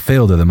central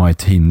midfielder that my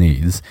team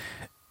needs,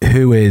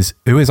 who is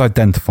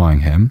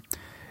identifying him,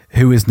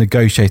 who is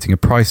negotiating a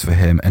price for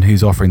him, and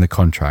who's offering the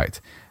contract.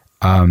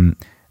 And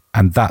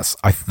that's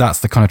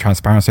the kind of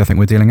transparency I think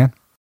we're dealing in.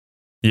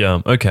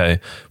 Yeah. Okay.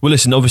 Well,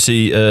 listen.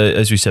 Obviously,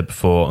 as we said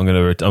before, I'm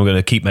going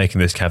to keep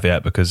making this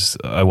caveat because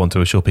I want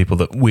to assure people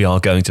that we are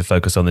going to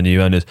focus on the new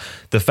owners.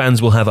 The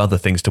fans will have other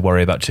things to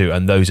worry about too,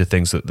 and those are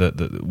things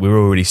that we're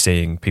already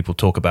seeing people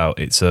talk about.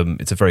 It's a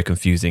very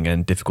confusing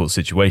and difficult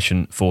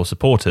situation for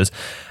supporters.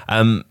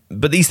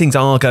 But these things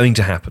are going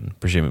to happen,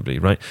 presumably,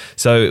 right?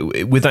 So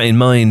with that in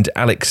mind,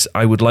 Alex,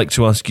 I would like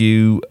to ask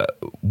you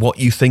what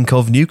you think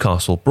of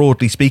Newcastle,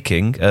 broadly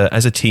speaking,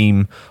 as a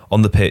team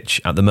on the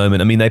pitch at the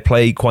moment. I mean, they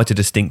play quite a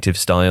distinctive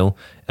style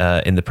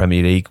in the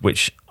Premier League,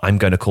 which I'm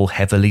going to call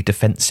heavily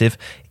defensive.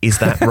 Is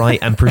that right?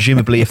 And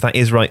presumably, if that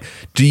is right,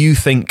 do you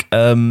think,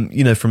 from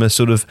a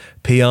sort of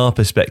PR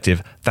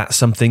perspective, that's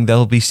something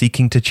they'll be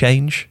seeking to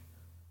change?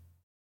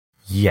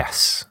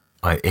 Yes.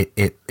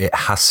 It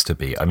has to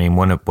be. I mean,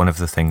 one of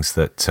the things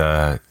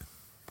that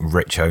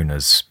rich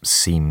owners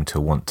seem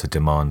to want to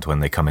demand when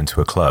they come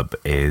into a club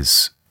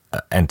is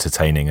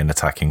entertaining and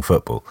attacking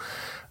football.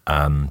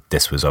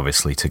 This was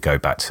obviously to go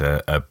back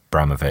to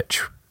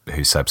Abramovich,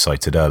 who Seb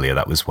cited earlier.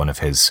 That was one of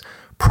his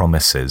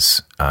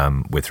promises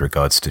with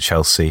regards to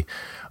Chelsea.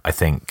 I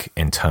think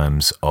in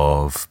terms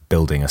of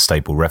building a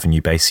stable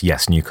revenue base,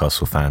 yes,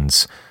 Newcastle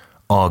fans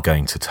are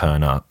going to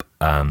turn up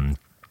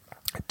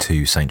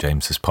to St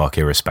James's Park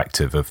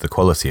irrespective of the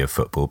quality of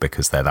football,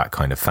 because they're that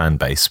kind of fan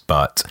base.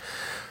 But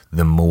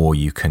the more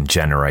you can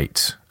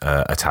generate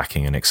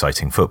attacking and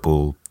exciting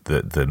football,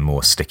 the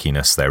more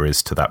stickiness there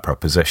is to that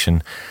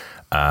proposition.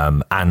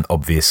 And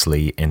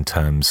obviously in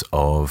terms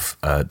of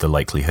the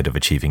likelihood of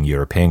achieving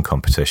European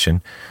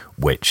competition,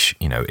 which,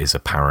 is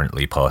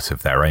apparently part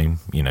of their aim,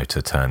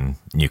 to turn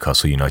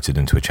Newcastle United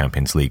into a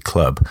Champions League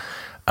club,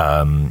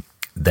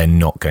 they're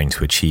not going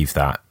to achieve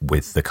that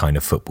with the kind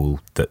of football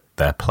that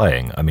they're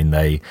playing. I mean,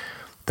 they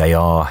They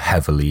are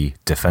heavily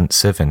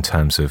defensive in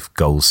terms of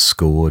goals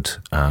scored.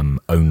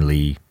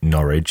 Only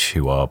Norwich,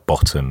 who are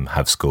bottom,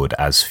 have scored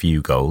as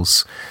few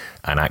goals.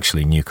 And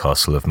actually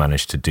Newcastle have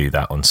managed to do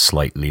that on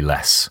slightly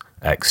less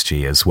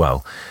XG as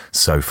well.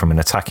 So from an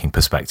attacking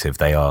perspective,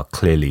 they are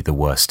clearly the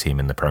worst team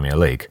in the Premier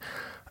League.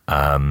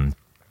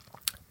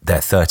 They're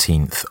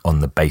 13th on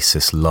the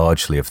basis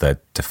largely of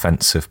their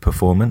defensive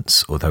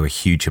performance, although a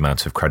huge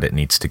amount of credit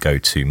needs to go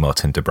to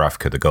Martin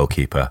Dubravka, the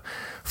goalkeeper,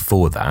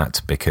 for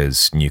that,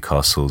 because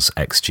Newcastle's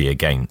XG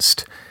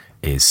against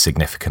is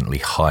significantly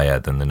higher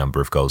than the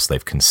number of goals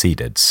they've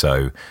conceded.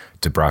 So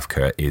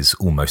Dubravka is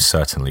almost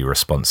certainly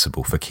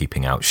responsible for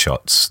keeping out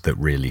shots that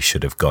really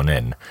should have gone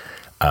in.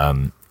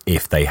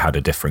 If they had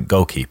a different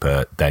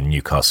goalkeeper, then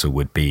Newcastle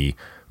would be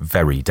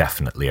very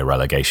definitely a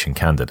relegation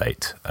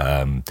candidate.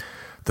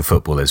 The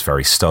football is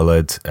very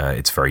stolid.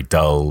 It's very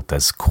dull.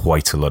 There's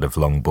quite a lot of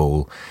long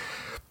ball.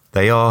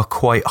 They are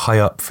quite high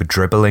up for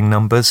dribbling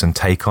numbers and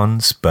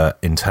take-ons, but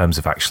in terms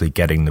of actually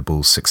getting the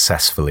ball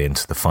successfully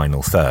into the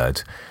final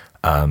third,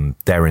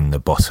 they're in the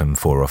bottom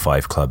 4 or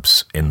 5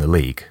 clubs in the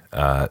league.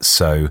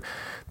 So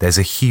there's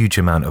a huge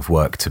amount of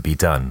work to be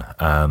done.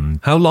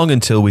 How long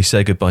until we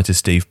say goodbye to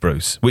Steve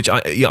Bruce? Which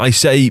I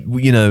say,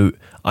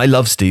 I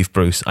love Steve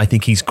Bruce. I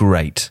think he's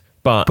great.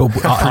 But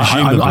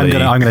presumably,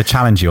 I'm going to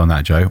challenge you on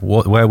that, Joe.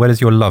 Where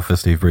does your love for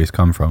Steve Bruce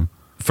come from?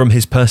 From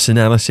his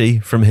personality,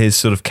 from his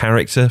sort of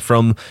character,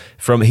 from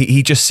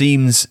he just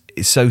seems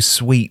so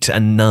sweet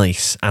and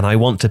nice, and I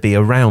want to be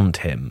around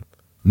him.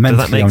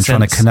 Mentally, I'm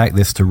trying to connect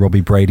this to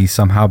Robbie Brady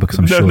somehow, because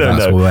I'm sure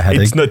that's where we're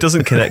heading. It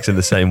doesn't connect in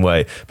the same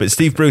way. But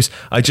Steve Bruce,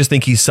 I just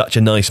think he's such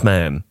a nice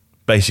man.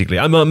 Basically,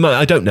 I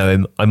don't know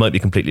him. I might be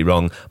completely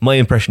wrong. My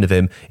impression of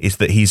him is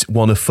that he's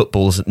one of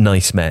football's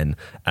nice men,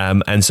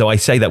 and so I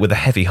say that with a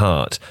heavy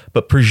heart.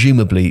 But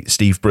presumably,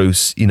 Steve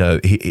Bruce,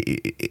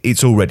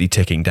 it's already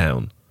ticking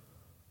down.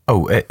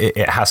 Oh,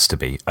 it has to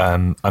be.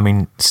 I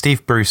mean,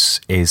 Steve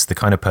Bruce is the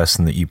kind of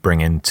person that you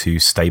bring in to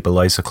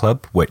stabilise a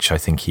club, which I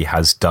think he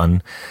has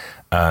done.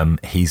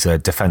 He's a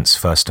defence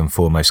first and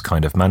foremost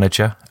kind of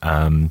manager.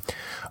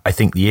 I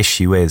think the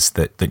issue is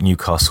that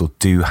Newcastle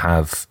do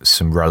have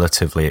some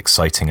relatively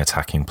exciting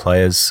attacking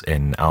players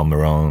in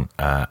Almiron,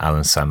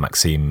 Alan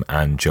Saint-Maxime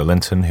and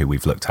Joelinton, who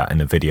we've looked at in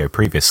a video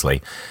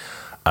previously.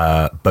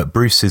 But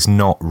Bruce is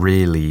not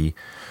really...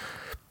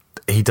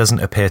 He doesn't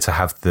appear to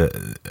have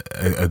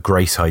a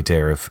great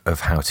idea of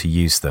how to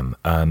use them.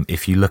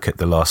 If you look at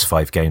the last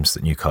 5 games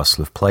that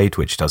Newcastle have played,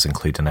 which does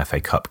include an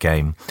FA Cup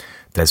game,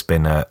 there's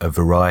been a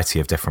variety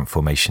of different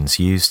formations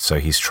used. So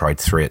he's tried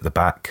 3 at the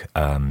back,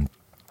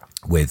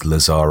 with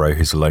Lazaro,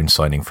 who's a loan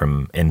signing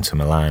from Inter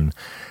Milan,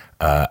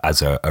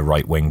 as a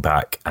right wing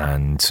back,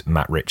 and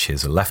Matt Ritchie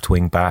as a left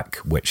wing back,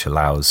 which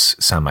allows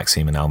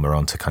Saint-Maxime and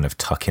Almiron to kind of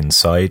tuck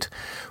inside,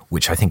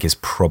 which I think is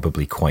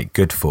probably quite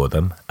good for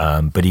them.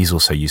 But he's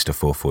also used a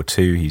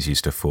 4-4-2, he's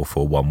used a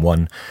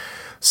 4-4-1-1.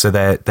 So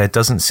there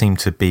doesn't seem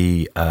to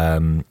be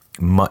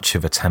much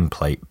of a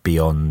template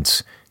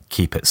beyond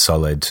keep it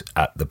solid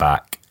at the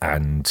back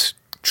and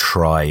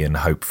try and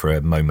hope for a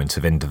moment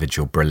of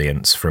individual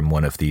brilliance from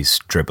one of these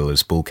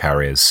dribblers, ball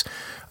carriers,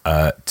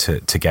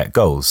 to get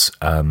goals.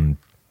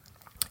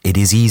 It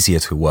is easier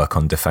to work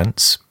on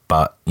defence,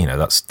 but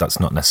that's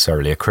not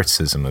necessarily a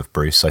criticism of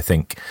Bruce. I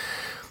think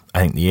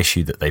the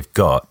issue that they've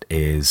got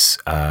is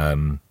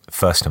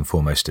first and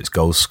foremost it's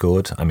goals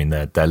scored. I mean,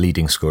 their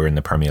leading scorer in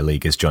the Premier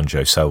League is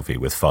Jonjo Shelvey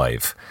with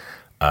 5.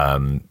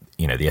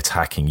 The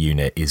attacking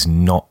unit is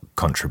not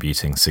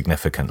contributing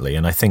significantly.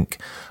 And I think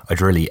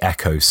I'd really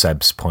echo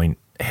Seb's point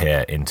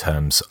here in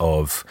terms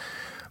of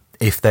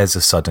if there's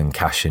a sudden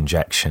cash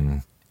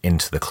injection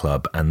into the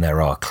club and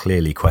there are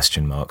clearly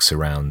question marks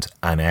around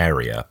an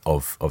area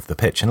of the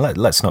pitch, and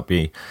let's not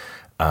be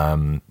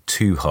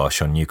too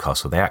harsh on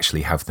Newcastle. They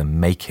actually have the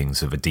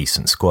makings of a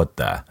decent squad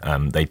there.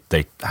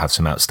 They have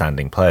some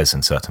outstanding players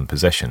in certain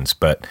positions,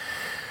 but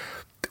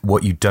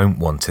what you don't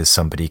want is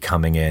somebody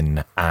coming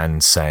in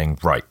and saying,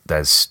 right,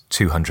 there's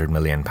 £200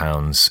 million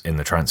in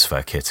the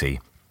transfer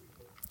kitty,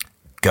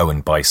 go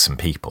and buy some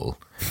people,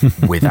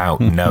 without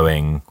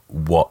knowing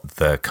what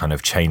the kind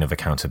of chain of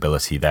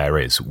accountability there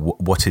is.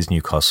 What is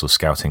Newcastle's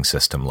scouting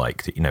system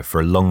like?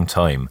 For a long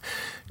time,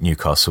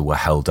 Newcastle were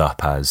held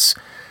up as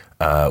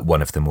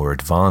one of the more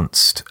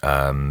advanced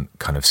kind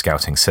of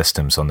scouting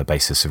systems on the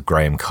basis of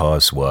Graham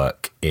Carr's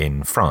work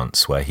in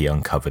France, where he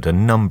uncovered a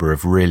number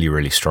of really,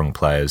 really strong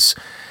players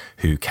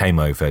who came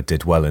over,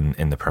 did well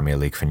in the Premier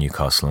League for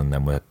Newcastle, and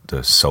then were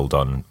sold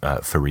on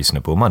for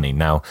reasonable money.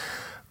 Now,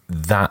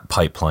 that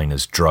pipeline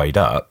has dried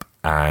up,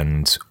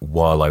 and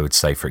while I would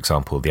say, for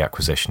example, the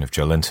acquisition of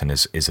Joelinton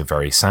is a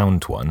very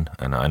sound one,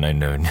 and I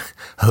know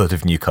a lot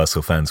of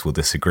Newcastle fans will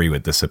disagree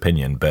with this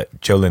opinion,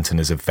 but Joelinton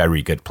is a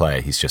very good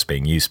player. He's just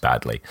being used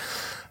badly.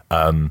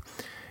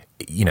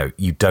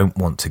 You don't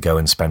want to go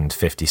and spend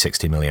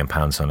 50-60 million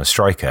pounds on a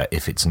striker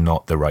if it's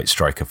not the right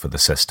striker for the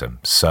system.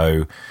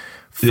 So,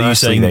 are you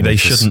saying they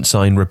shouldn't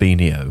sign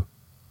Robinho?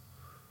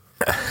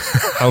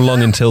 How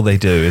long until they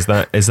do? Is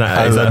that a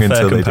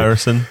fair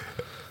comparison?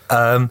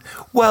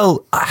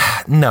 Well,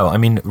 no. I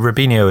mean,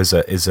 Robinho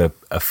is a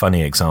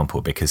funny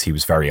example because he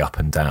was very up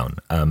and down.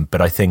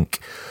 But I think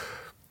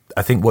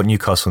what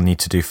Newcastle need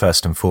to do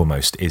first and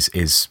foremost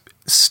is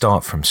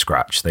start from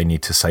scratch. They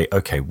need to say,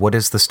 okay, what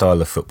is the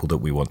style of football that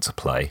we want to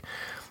play?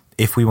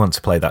 If we want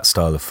to play that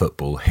style of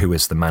football, who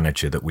is the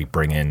manager that we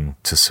bring in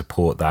to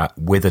support that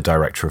with a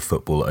director of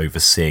football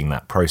overseeing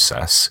that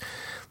process?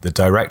 The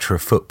director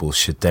of football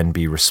should then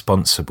be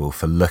responsible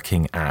for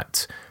looking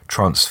at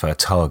transfer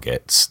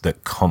targets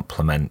that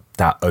complement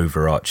that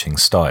overarching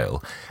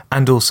style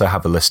and also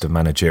have a list of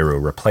managerial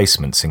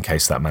replacements in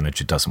case that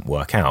manager doesn't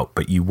work out.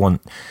 But you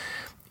want,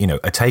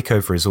 a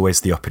takeover is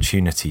always the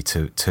opportunity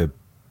to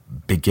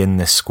begin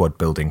this squad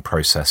building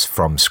process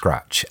from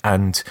scratch.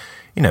 And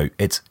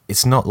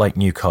it's not like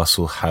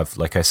Newcastle have,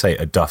 like I say,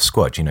 a duff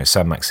squad.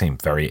 Saint-Maximin,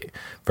 very,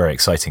 very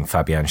exciting.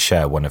 Fabian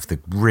Schär, one of the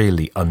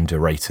really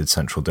underrated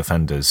central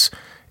defenders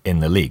in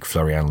the league.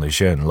 Florian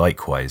Lejeune,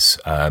 likewise.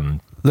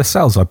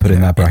 Lascelles I put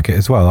in that bracket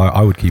as well.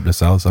 I would keep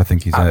Lascelles. I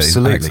think he's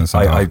absolutely.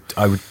 excellent.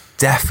 I would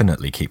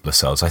definitely keep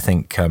Lascelles. I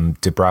think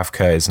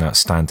Dubravka is an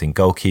outstanding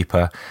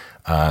goalkeeper.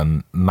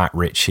 Matt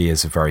Ritchie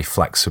is a very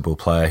flexible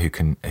player who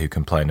can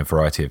play in a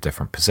variety of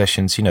different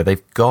positions.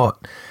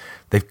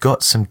 They've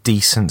got some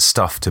decent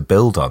stuff to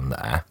build on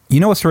there. You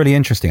know what's really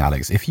interesting,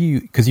 Alex?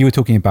 Because you were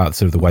talking about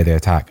sort of the way they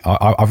attack.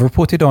 I've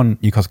reported on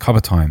Newcastle a couple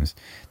of times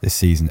this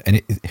season,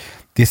 and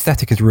the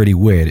aesthetic is really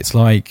weird. It's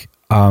like,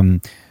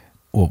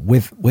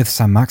 with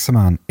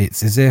Saint-Maximin,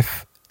 it's as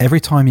if every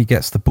time he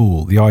gets the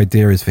ball, the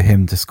idea is for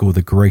him to score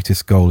the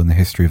greatest goal in the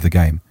history of the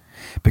game,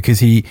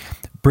 because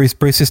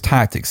Bruce's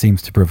tactic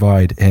seems to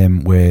provide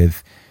him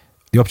with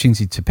the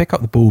opportunity to pick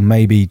up the ball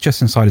maybe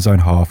just inside his own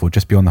half or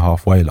just beyond the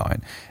halfway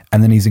line,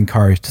 and then he's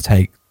encouraged to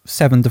take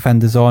 7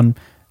 defenders on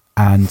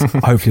and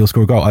hopefully he'll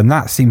score a goal. And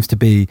that seems to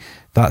be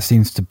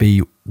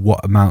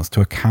what amounts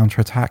to a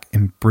counter-attack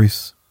in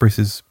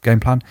Bruce's game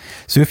plan.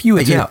 So if you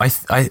were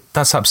I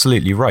that's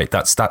absolutely right.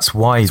 That's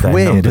why their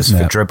weird, numbers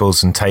for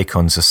dribbles and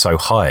take-ons are so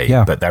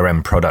high, but their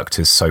end product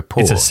is so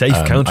poor. It's a safe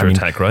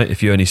counter-attack, right?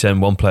 If you only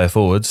send one player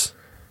forwards.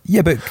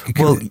 Yeah, but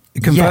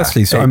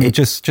conversely,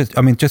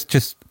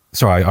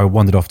 sorry, I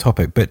wandered off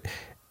topic, but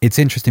it's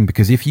interesting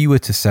because if you were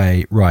to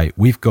say, right,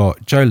 we've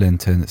got Joe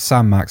Linton,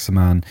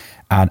 Saint-Maximin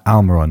and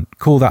Almiron,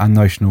 call that a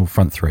notional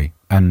front three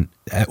and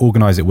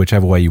organise it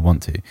whichever way you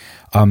want to.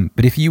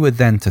 But if you were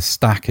then to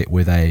stack it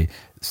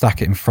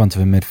in front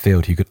of a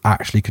midfield who could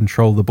actually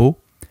control the ball,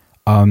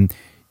 I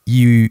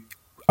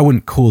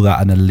wouldn't call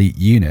that an elite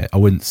unit. I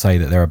wouldn't say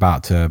that they're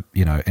about to,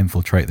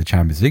 infiltrate the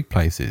Champions League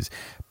places,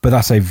 but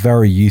that's a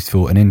very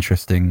useful and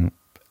interesting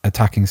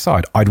attacking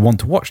side. I'd want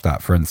to watch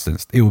that, for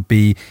instance. It would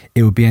be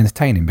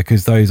entertaining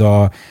because those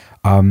are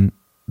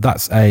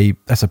that's a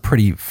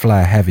pretty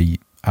flair heavy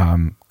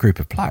group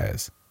of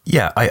players.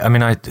 Yeah, I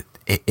mean,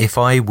 if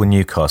I were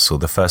Newcastle,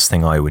 the first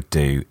thing I would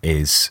do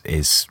is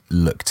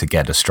look to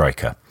get a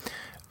striker.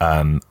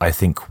 I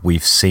think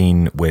we've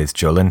seen with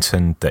Joe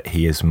Linton that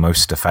he is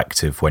most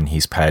effective when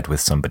he's paired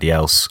with somebody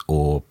else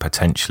or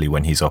potentially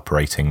when he's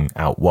operating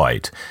out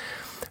wide.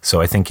 So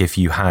I think if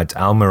you had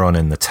Almiron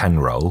in the 10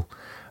 role,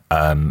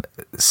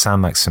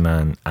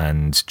 Saint-Maximin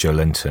and Joe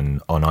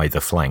Linton on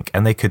either flank,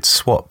 and they could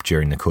swap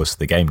during the course of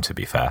the game, to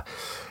be fair,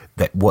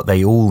 that what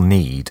they all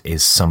need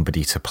is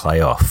somebody to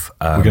play off.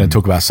 We're going to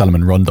talk about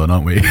Salomon Rondon,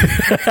 aren't we?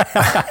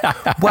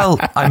 Well,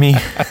 I mean...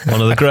 One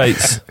of the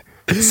greats.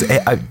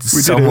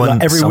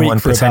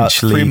 Someone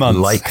potentially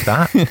like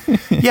that.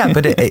 Yeah,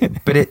 but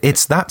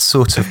it's that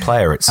sort of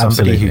player. It's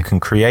somebody who can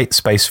create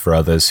space for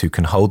others, who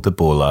can hold the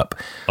ball up.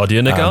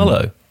 Odion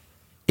Ighalo.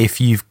 If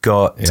you've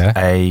got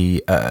a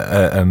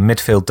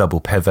midfield double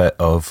pivot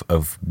of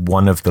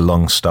one of the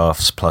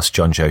Longstaffs plus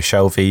John Joe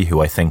Shelvey,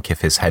 who I think if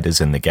his head is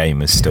in the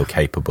game is still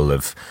capable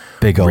of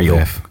big old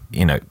Biff.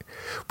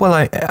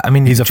 Well, I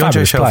mean, he's a John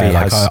Joe Shelvey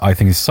player. I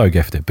think he's so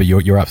gifted. But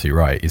you're absolutely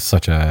right. He's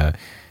such a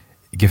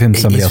give him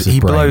somebody else's brain. He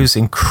blows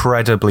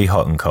incredibly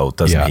hot and cold,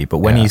 doesn't he? But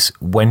when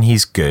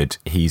he's good,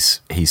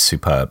 he's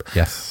superb.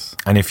 Yes.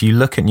 And if you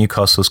look at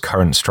Newcastle's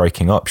current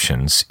striking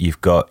options, you've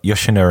got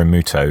Yoshinori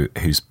Muto,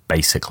 who's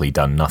basically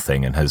done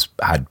nothing and has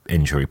had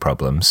injury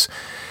problems.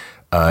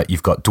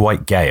 You've got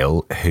Dwight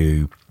Gale,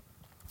 who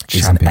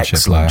is an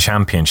excellent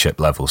championship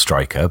level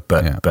striker,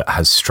 but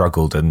has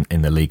struggled in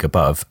the league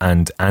above.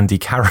 And Andy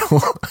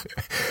Carroll,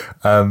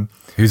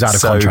 who's out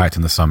of contract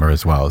in the summer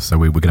as well. So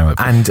we're going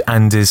to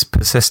and is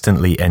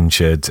persistently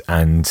injured,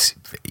 and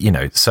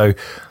so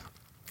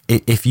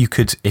if you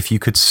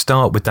could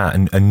start with that,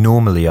 and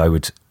normally I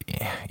would.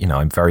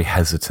 I'm very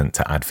hesitant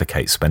to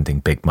advocate spending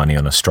big money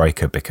on a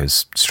striker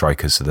because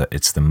strikers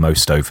it's the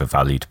most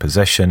overvalued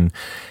position.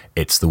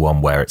 It's the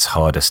one where it's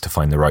hardest to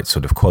find the right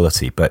sort of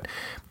quality. But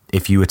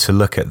if you were to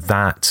look at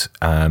that,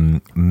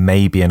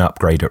 maybe an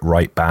upgrade at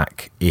right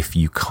back if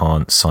you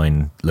can't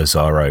sign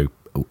Lazaro.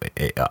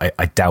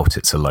 I doubt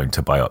it's a loan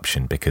to buy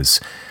option because,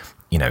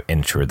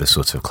 Inter are the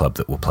sort of club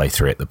that will play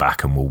through at the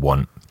back and will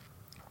want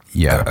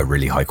a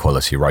really high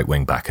quality right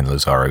wing back, and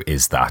Lazaro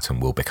is that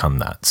and will become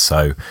that.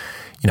 So,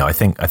 I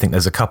think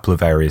there's a couple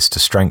of areas to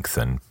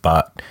strengthen,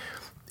 but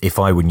if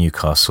I were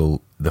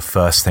Newcastle, the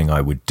first thing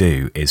I would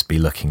do is be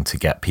looking to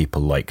get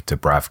people like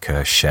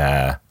Dubravka,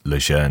 Schär,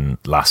 Lejeune,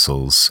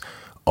 Lascelles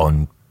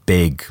on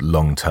big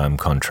long-term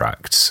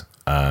contracts,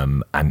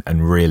 and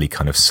really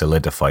kind of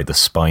solidify the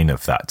spine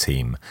of that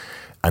team,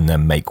 and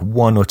then make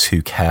one or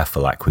two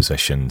careful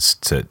acquisitions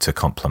to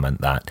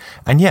complement that.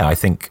 And yeah, I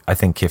think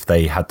if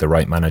they had the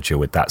right manager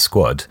with that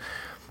squad,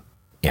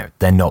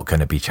 they're not going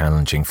to be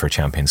challenging for a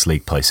Champions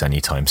League place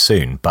anytime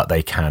soon, but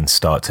they can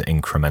start to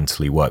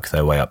incrementally work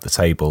their way up the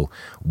table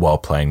while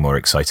playing more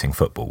exciting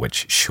football,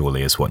 which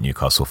surely is what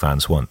Newcastle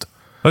fans want.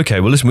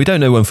 Okay, well, listen, we don't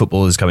know when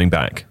football is coming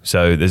back,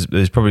 so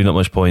there's probably not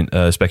much point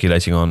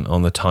speculating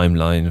on the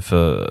timeline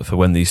for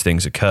when these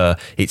things occur.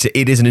 It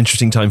is an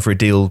interesting time for a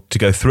deal to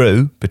go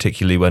through,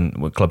 particularly when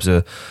clubs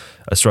are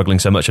struggling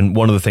so much. And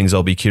one of the things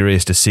I'll be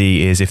curious to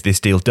see is if this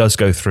deal does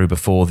go through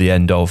before the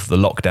end of the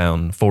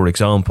lockdown, for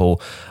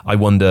example. I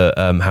wonder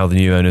how the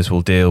new owners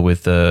will deal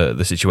with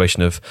the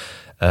situation of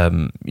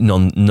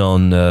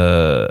non-playing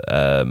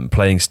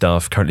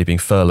staff currently being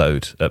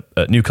furloughed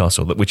at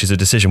Newcastle, which is a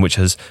decision which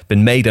has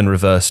been made and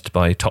reversed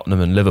by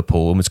Tottenham and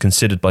Liverpool and was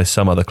considered by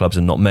some other clubs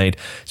and not made.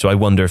 So I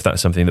wonder if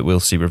that's something that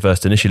we'll see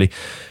reversed initially.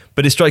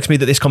 But it strikes me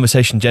that this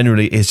conversation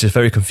generally is just a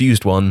very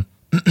confused one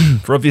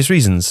for obvious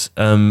reasons.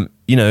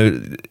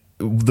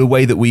 The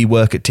way that we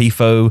work at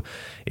Tifo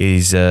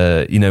is,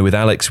 with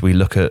Alex, we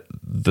look at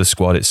the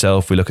squad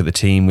itself, we look at the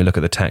team, we look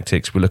at the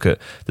tactics, we look at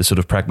the sort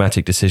of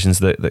pragmatic decisions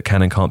that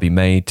can and can't be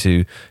made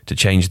to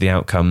change the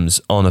outcomes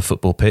on a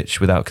football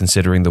pitch without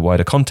considering the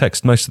wider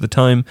context most of the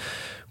time.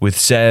 With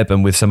Seb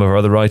and with some of our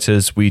other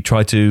writers, we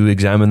try to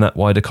examine that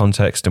wider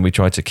context, and we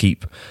try to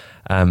keep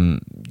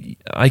an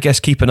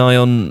eye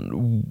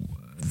on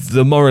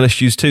the moral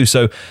issues too.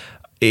 So,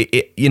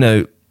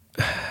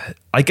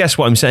 I guess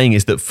what I'm saying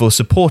is that for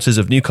supporters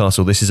of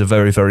Newcastle, this is a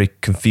very, very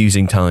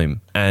confusing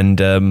time.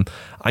 And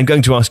I'm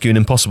going to ask you an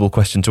impossible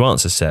question to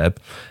answer, Seb.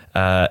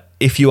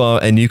 If you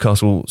are a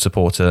Newcastle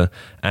supporter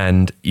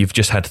and you've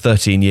just had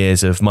 13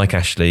 years of Mike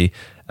Ashley,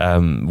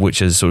 which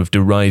has sort of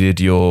derided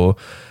your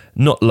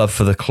not love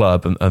for the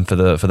club and for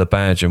the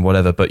badge and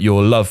whatever, but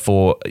your love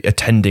for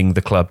attending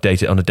the club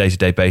on a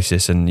day-to-day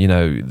basis, and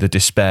the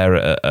despair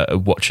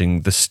at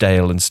watching the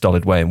stale and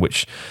stolid way in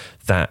which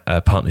that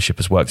partnership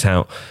has worked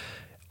out.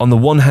 On the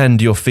one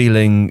hand, you're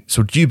feeling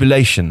sort of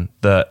jubilation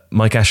that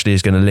Mike Ashley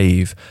is going to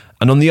leave,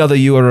 and on the other,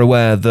 you are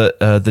aware that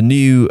the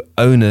new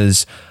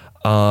owners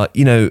are,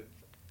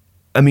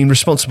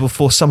 responsible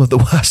for some of the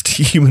worst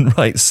human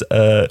rights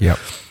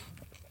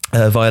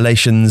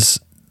violations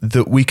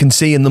that we can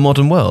see in the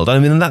modern world. I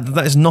mean,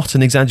 that is not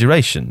an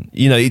exaggeration.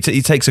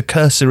 It takes a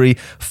cursory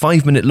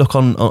 5-minute look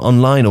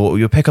online, or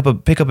you pick up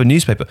a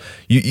newspaper.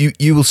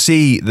 You will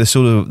see the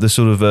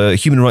sort of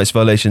human rights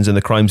violations and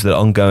the crimes that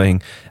are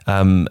ongoing,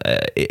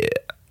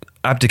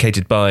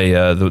 abdicated by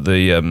the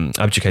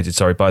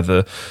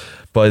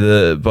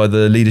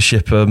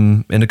leadership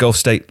in a Gulf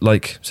state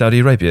like Saudi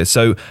Arabia.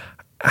 So,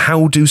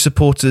 how do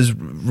supporters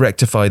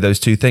rectify those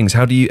two things?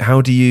 How do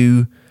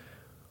you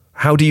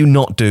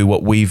not do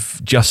what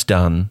we've just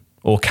done,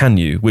 or can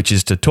you, which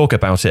is to talk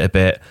about it a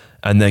bit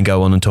and then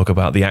go on and talk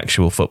about the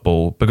actual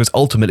football? Because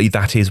ultimately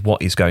that is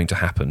what is going to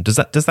happen. Does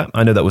that?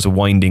 I know that was a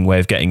winding way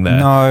of getting there.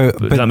 No,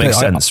 but that makes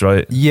sense,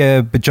 right?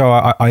 Yeah, but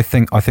Joe, I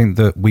think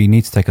that we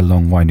need to take a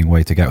long winding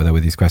way to get there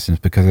with these questions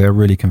because they're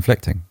really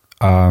conflicting.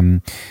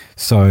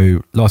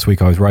 So last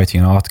week I was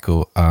writing an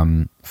article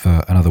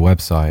for another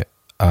website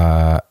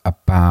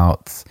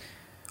about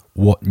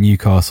what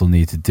Newcastle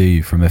need to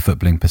do from a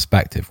footballing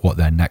perspective, what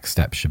their next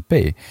steps should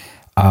be.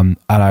 And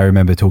I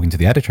remember talking to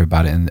the editor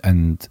about it,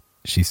 and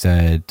she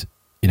said,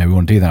 we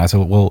want to do that. I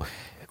said, well,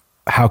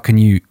 how can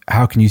you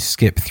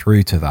skip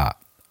through to that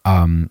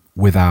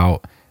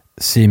without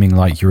seeming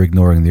like you're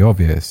ignoring the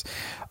obvious?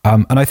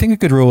 And I think a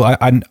good rule,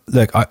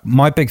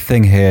 my big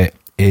thing here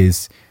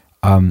is,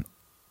 in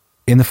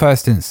the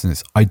first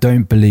instance, I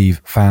don't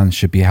believe fans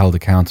should be held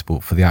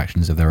accountable for the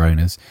actions of their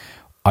owners.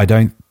 I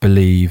don't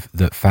believe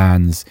that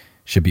fans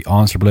should be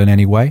answerable in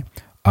any way.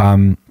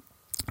 And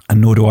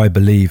nor do I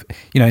believe,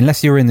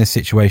 unless you're in this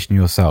situation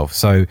yourself.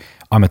 So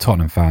I'm a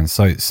Tottenham fan.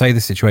 So say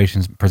the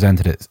situation's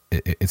presented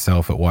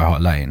itself at White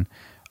Hart Lane,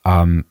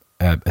 a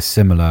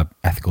similar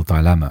ethical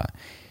dilemma.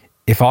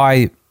 If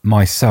I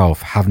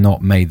myself have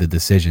not made the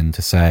decision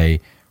to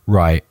say,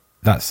 right,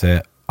 that's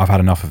it, I've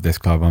had enough of this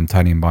club, I'm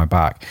turning my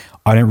back,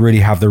 I don't really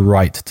have the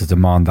right to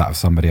demand that of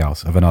somebody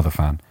else, of another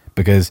fan.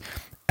 Because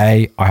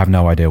A, I have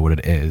no idea what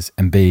it is,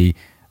 and B,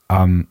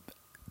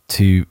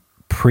 to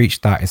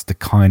preach that is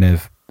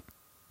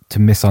to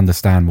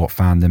misunderstand what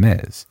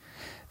fandom is.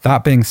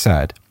 That being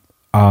said,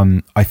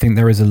 I think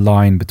there is a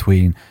line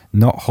between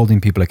not holding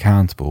people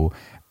accountable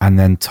and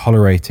then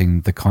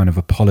tolerating the kind of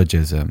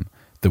apologism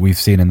that we've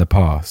seen in the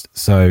past.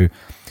 So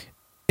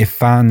if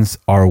fans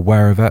are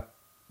aware of it,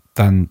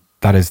 then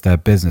that is their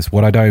business.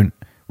 What I don't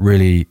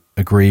really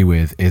agree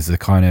with is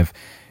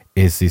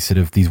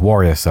these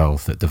warrior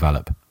cells that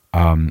develop.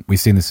 We've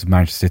seen this with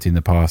Manchester City in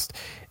the past.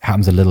 It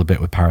happens a little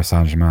bit with Paris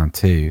Saint-Germain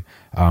too.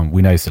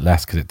 We notice it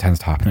less because it tends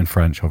to happen in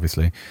French,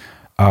 obviously.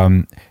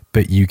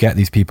 but you get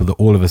these people that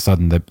all of a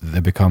sudden they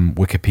become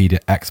Wikipedia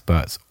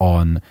experts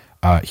on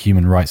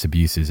human rights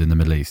abuses in the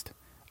Middle East,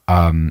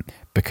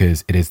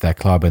 because it is their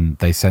club and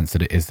they sense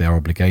that it is their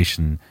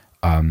obligation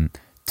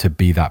to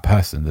be that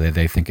person.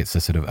 They think it's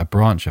a sort of a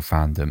branch of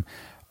fandom.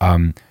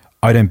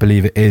 I don't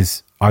believe it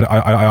is.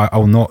 I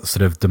will not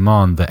sort of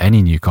demand that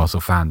any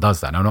Newcastle fan does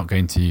that. And I'm not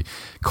going to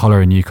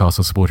collar a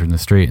Newcastle supporter in the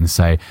street and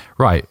say,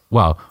 right,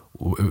 well,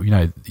 you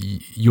know,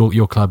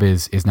 your club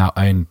is now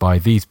owned by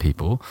these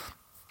people.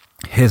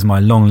 Here's my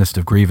long list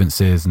of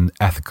grievances and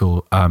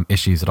ethical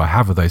issues that I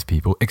have with those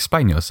people.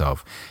 Explain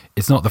yourself.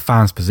 It's not the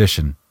fans'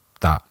 position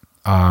that.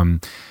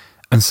 And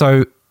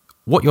so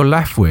what you're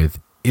left with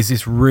is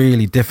this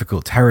really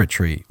difficult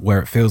territory where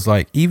it feels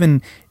like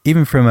even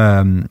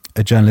from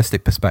a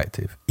journalistic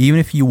perspective, even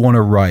if you want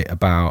to write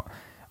about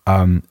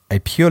a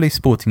purely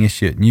sporting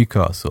issue at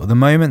Newcastle, at the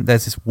moment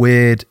there's this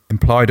weird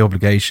implied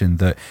obligation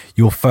that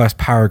your first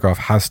paragraph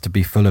has to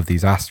be full of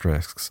these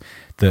asterisks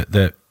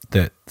that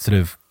sort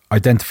of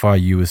identify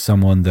you as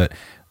someone that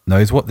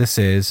knows what this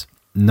is,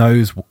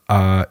 knows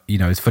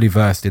is fully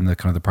versed in the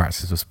kind of the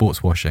practices of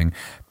sports washing,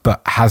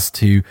 but has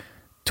to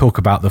talk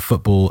about the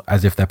football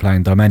as if they're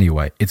playing dumb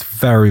anyway. It's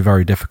very,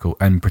 very difficult,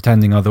 and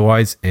pretending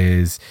otherwise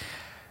is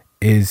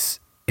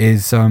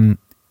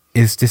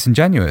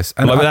disingenuous.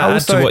 And well, I would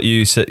also, add to what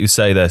you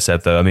say there,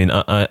 Seb, though. I mean,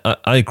 I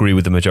agree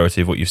with the majority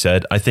of what you've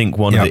said. I think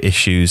one of the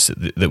issues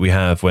that we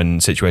have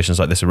when situations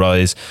like this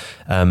arise,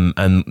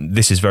 and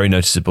this is very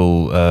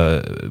noticeable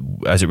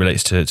as it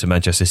relates to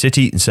Manchester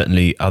City and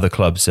certainly other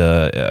clubs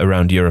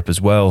around Europe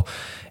as well,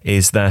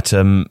 is that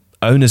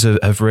owners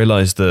have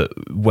realised that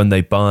when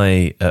they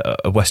buy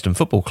a Western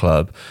football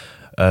club,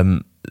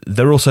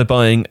 they're also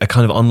buying a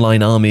kind of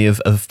online army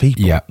of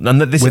people. Yeah. And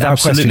that this Without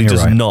absolutely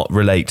does right. not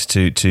relate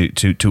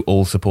to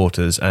all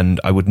supporters, and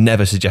I would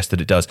never suggest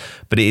that it does.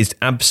 But it is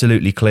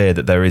absolutely clear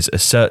that there is a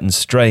certain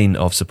strain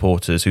of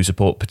supporters who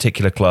support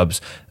particular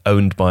clubs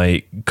owned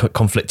by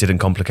conflicted and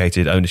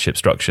complicated ownership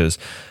structures,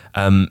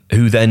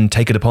 who then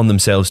take it upon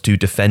themselves to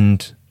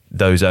defend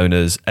those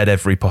owners at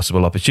every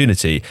possible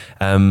opportunity,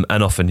 and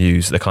often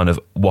use the kind of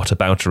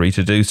whataboutery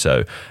to do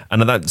so.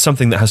 And that's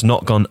something that has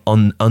not gone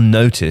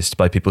unnoticed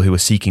by people who are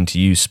seeking to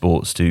use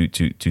sports to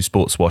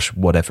sports wash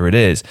whatever it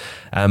is.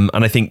 And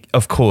I think,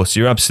 of course,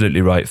 you're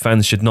absolutely right.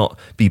 Fans should not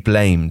be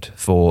blamed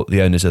for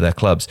the owners of their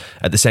clubs.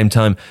 At the same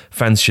time,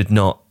 fans should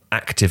not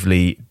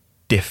actively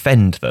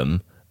defend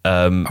them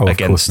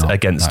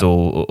against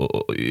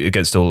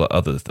all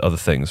other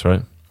things,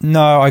 right?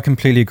 No, I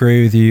completely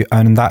agree with you,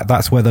 and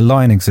that's where the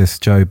line exists,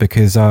 Joe,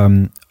 because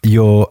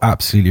you're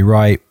absolutely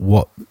right.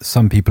 What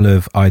some people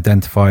have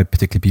identified,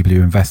 particularly people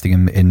who are investing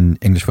in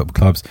English football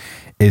clubs,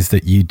 is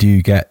that you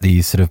do get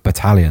these sort of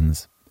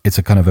battalions. It's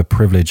a kind of a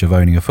privilege of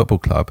owning a football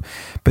club.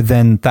 But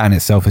then that in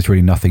itself is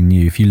really nothing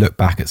new. If you look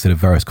back at sort of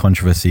various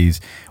controversies,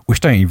 which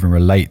don't even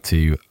relate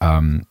to,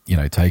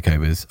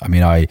 takeovers. I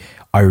mean, I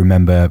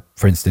remember,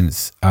 for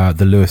instance,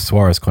 the Luis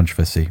Suarez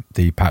controversy,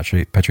 the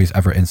Patrice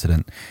Evra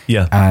incident.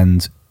 Yeah.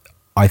 And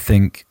I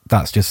think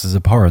that's just as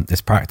abhorrent,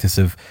 this practice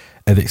of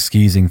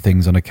excusing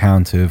things on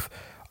account of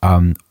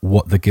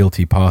what the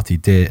guilty party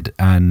did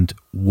and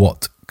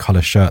what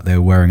colour shirt they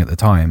were wearing at the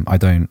time.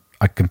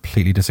 I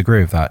completely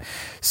disagree with that.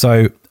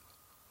 So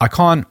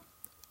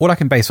all I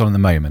can base on at the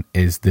moment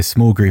is this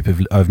small group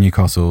of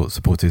Newcastle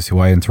supporters who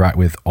I interact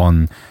with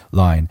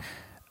online.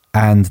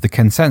 And the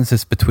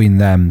consensus between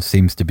them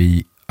seems to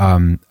be,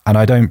 and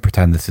I don't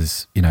pretend this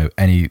is,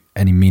 any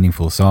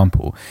meaningful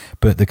sample,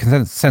 but the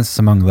consensus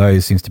among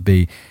those seems to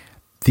be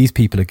these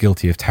people are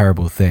guilty of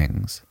terrible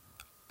things,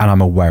 and I'm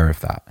aware of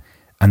that.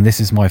 And this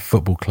is my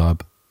football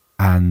club,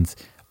 and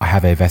I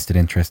have a vested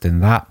interest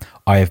in that.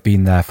 I have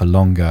been there for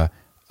longer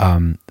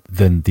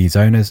than these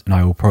owners, and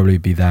I will probably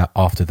be there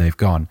after they've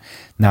gone.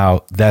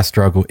 Now, their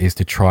struggle is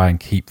to try and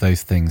keep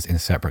those things in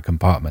separate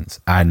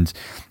compartments. And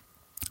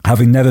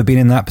having never been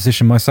in that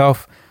position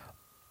myself,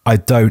 I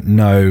don't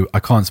know. I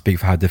can't speak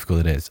for how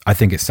difficult it is. I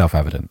think it's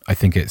self-evident. I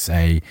think it's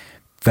a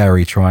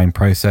very trying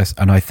process,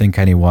 and I think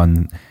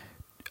anyone,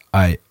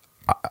 I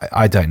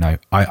don't know.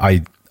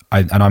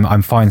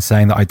 I'm fine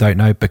saying that I don't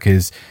know,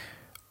 because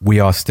we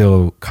are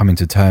still coming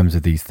to terms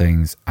with these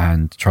things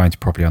and trying to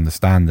properly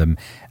understand them.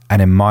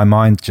 And in my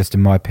mind, just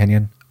in my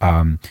opinion,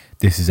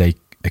 this is a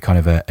kind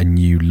of a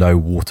new low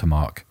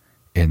watermark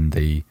in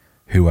the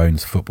who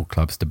owns football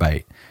clubs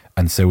debate.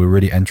 And so we're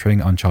really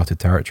entering uncharted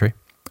territory.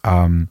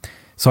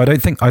 So I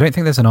don't think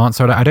there's an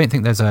answer. I don't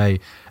think there's a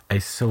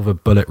silver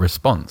bullet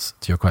response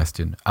to your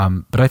question.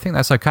 But I think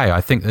that's okay. I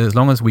think as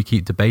long as we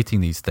keep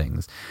debating these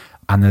things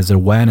and there's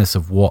awareness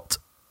of what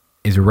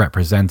is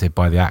represented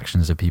by the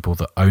actions of people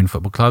that own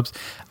football clubs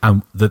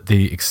and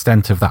the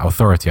extent of that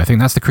authority. I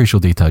think that's the crucial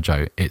detail,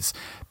 Joe. It's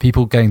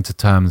people getting to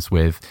terms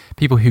with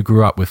people who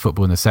grew up with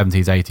football in the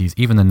 70s, 80s,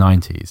 even the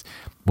 90s,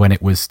 when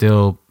it was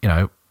still,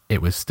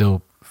 it was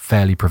still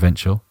fairly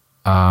provincial.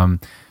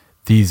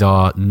 These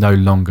are no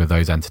longer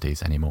those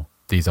entities anymore.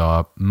 These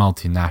are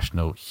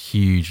multinational,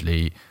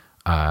 hugely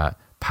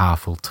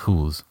powerful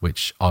tools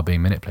which are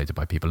being manipulated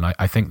by people. And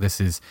I think this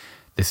is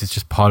this is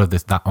just part of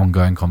that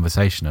ongoing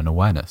conversation and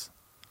awareness.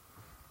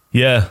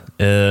 Yeah,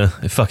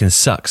 it fucking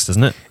sucks,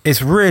 doesn't it?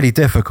 It's really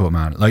difficult,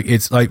 man. Like,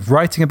 it's like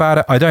writing about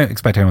it. I don't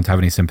expect anyone to have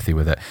any sympathy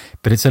with it,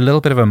 but it's a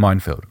little bit of a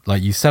minefield.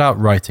 Like, you set out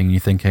writing and you're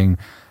thinking,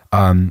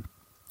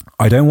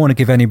 I don't want to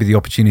give anybody the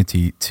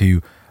opportunity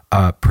to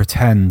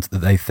pretend that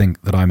they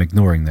think that I'm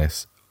ignoring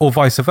this, or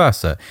vice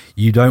versa.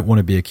 You don't want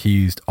to be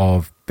accused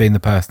of being the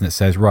person that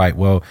says, right,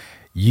 well,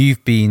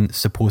 you've been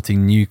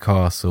supporting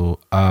Newcastle,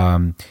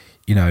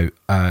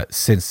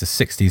 since the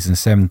 60s and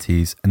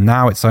 70s, and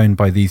now it's owned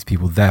by these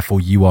people,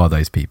 therefore you are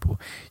those people.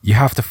 You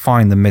have to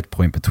find the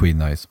midpoint between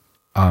those.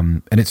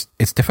 And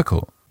it's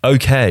difficult.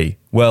 Okay,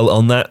 well,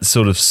 on that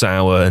sort of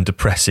sour and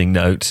depressing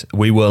note,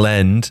 we will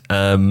end.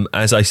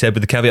 As I said,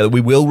 with the caveat that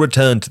we will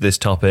return to this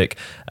topic.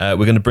 We're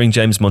going to bring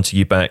James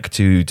Montague back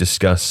to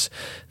discuss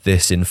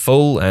this in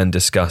full and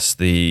discuss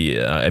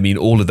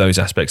all of those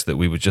aspects that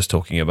we were just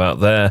talking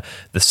about there,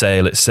 the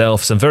sale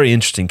itself, some very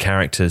interesting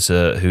characters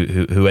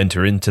who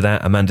enter into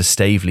that, Amanda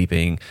Staveley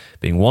being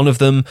one of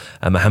them,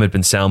 Mohammed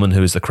bin Salman,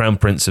 who is the Crown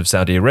Prince of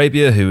Saudi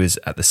Arabia, who is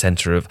at the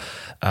centre of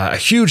a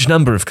huge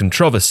number of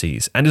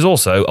controversies and is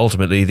also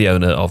ultimately the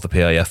owner of the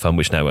PIF fund,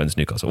 which now owns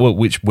Newcastle, well,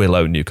 which will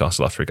own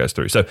Newcastle after it goes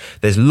through. So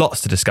there's lots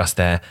to discuss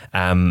there,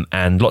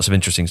 and lots of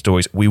interesting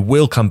stories. We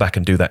will come back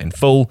and do that in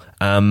full.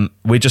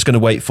 We're just going to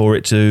wait for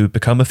it to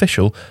become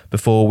official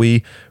before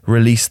we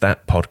release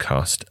that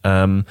podcast.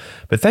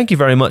 But thank you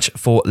very much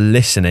for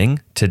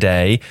listening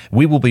today.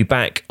 We will be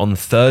back on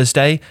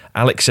Thursday.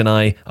 Alex and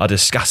I are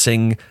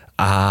discussing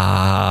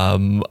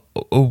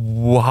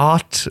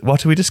what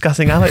are we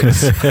discussing,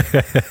 Alex?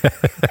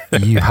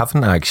 You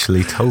haven't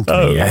actually told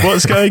me yet.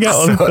 What's going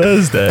out on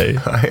Thursday?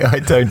 I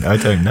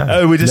don't know.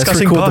 Oh, we're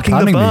discussing parking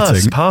the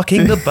bus.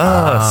 Parking the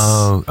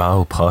bus.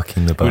 Oh,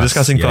 parking the bus. We're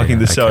discussing parking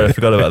the... Sorry, I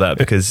forgot about that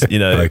because,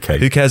 Okay.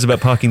 Who cares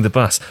about parking the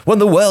bus when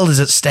the world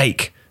is at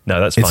stake? No,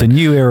 that's fine. It's a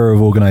new era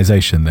of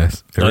organisation,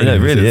 this. I know, it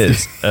really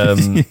is.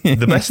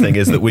 The best thing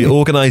is that we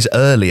organise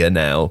earlier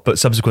now, but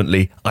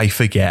subsequently I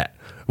forget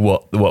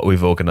what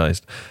we've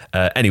organised.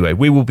 Anyway,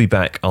 we will be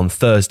back on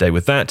Thursday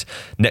with that.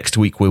 Next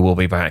week we will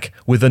be back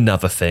with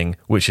another thing,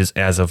 which is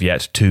as of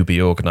yet to be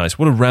organised.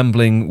 What a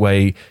rambling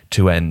way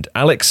to end.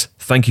 Alex,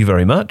 thank you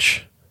very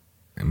much.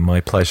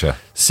 My pleasure.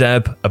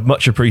 Seb,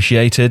 much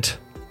appreciated.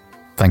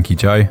 Thank you,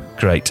 Joe.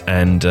 Great,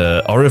 and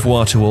au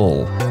revoir to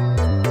all.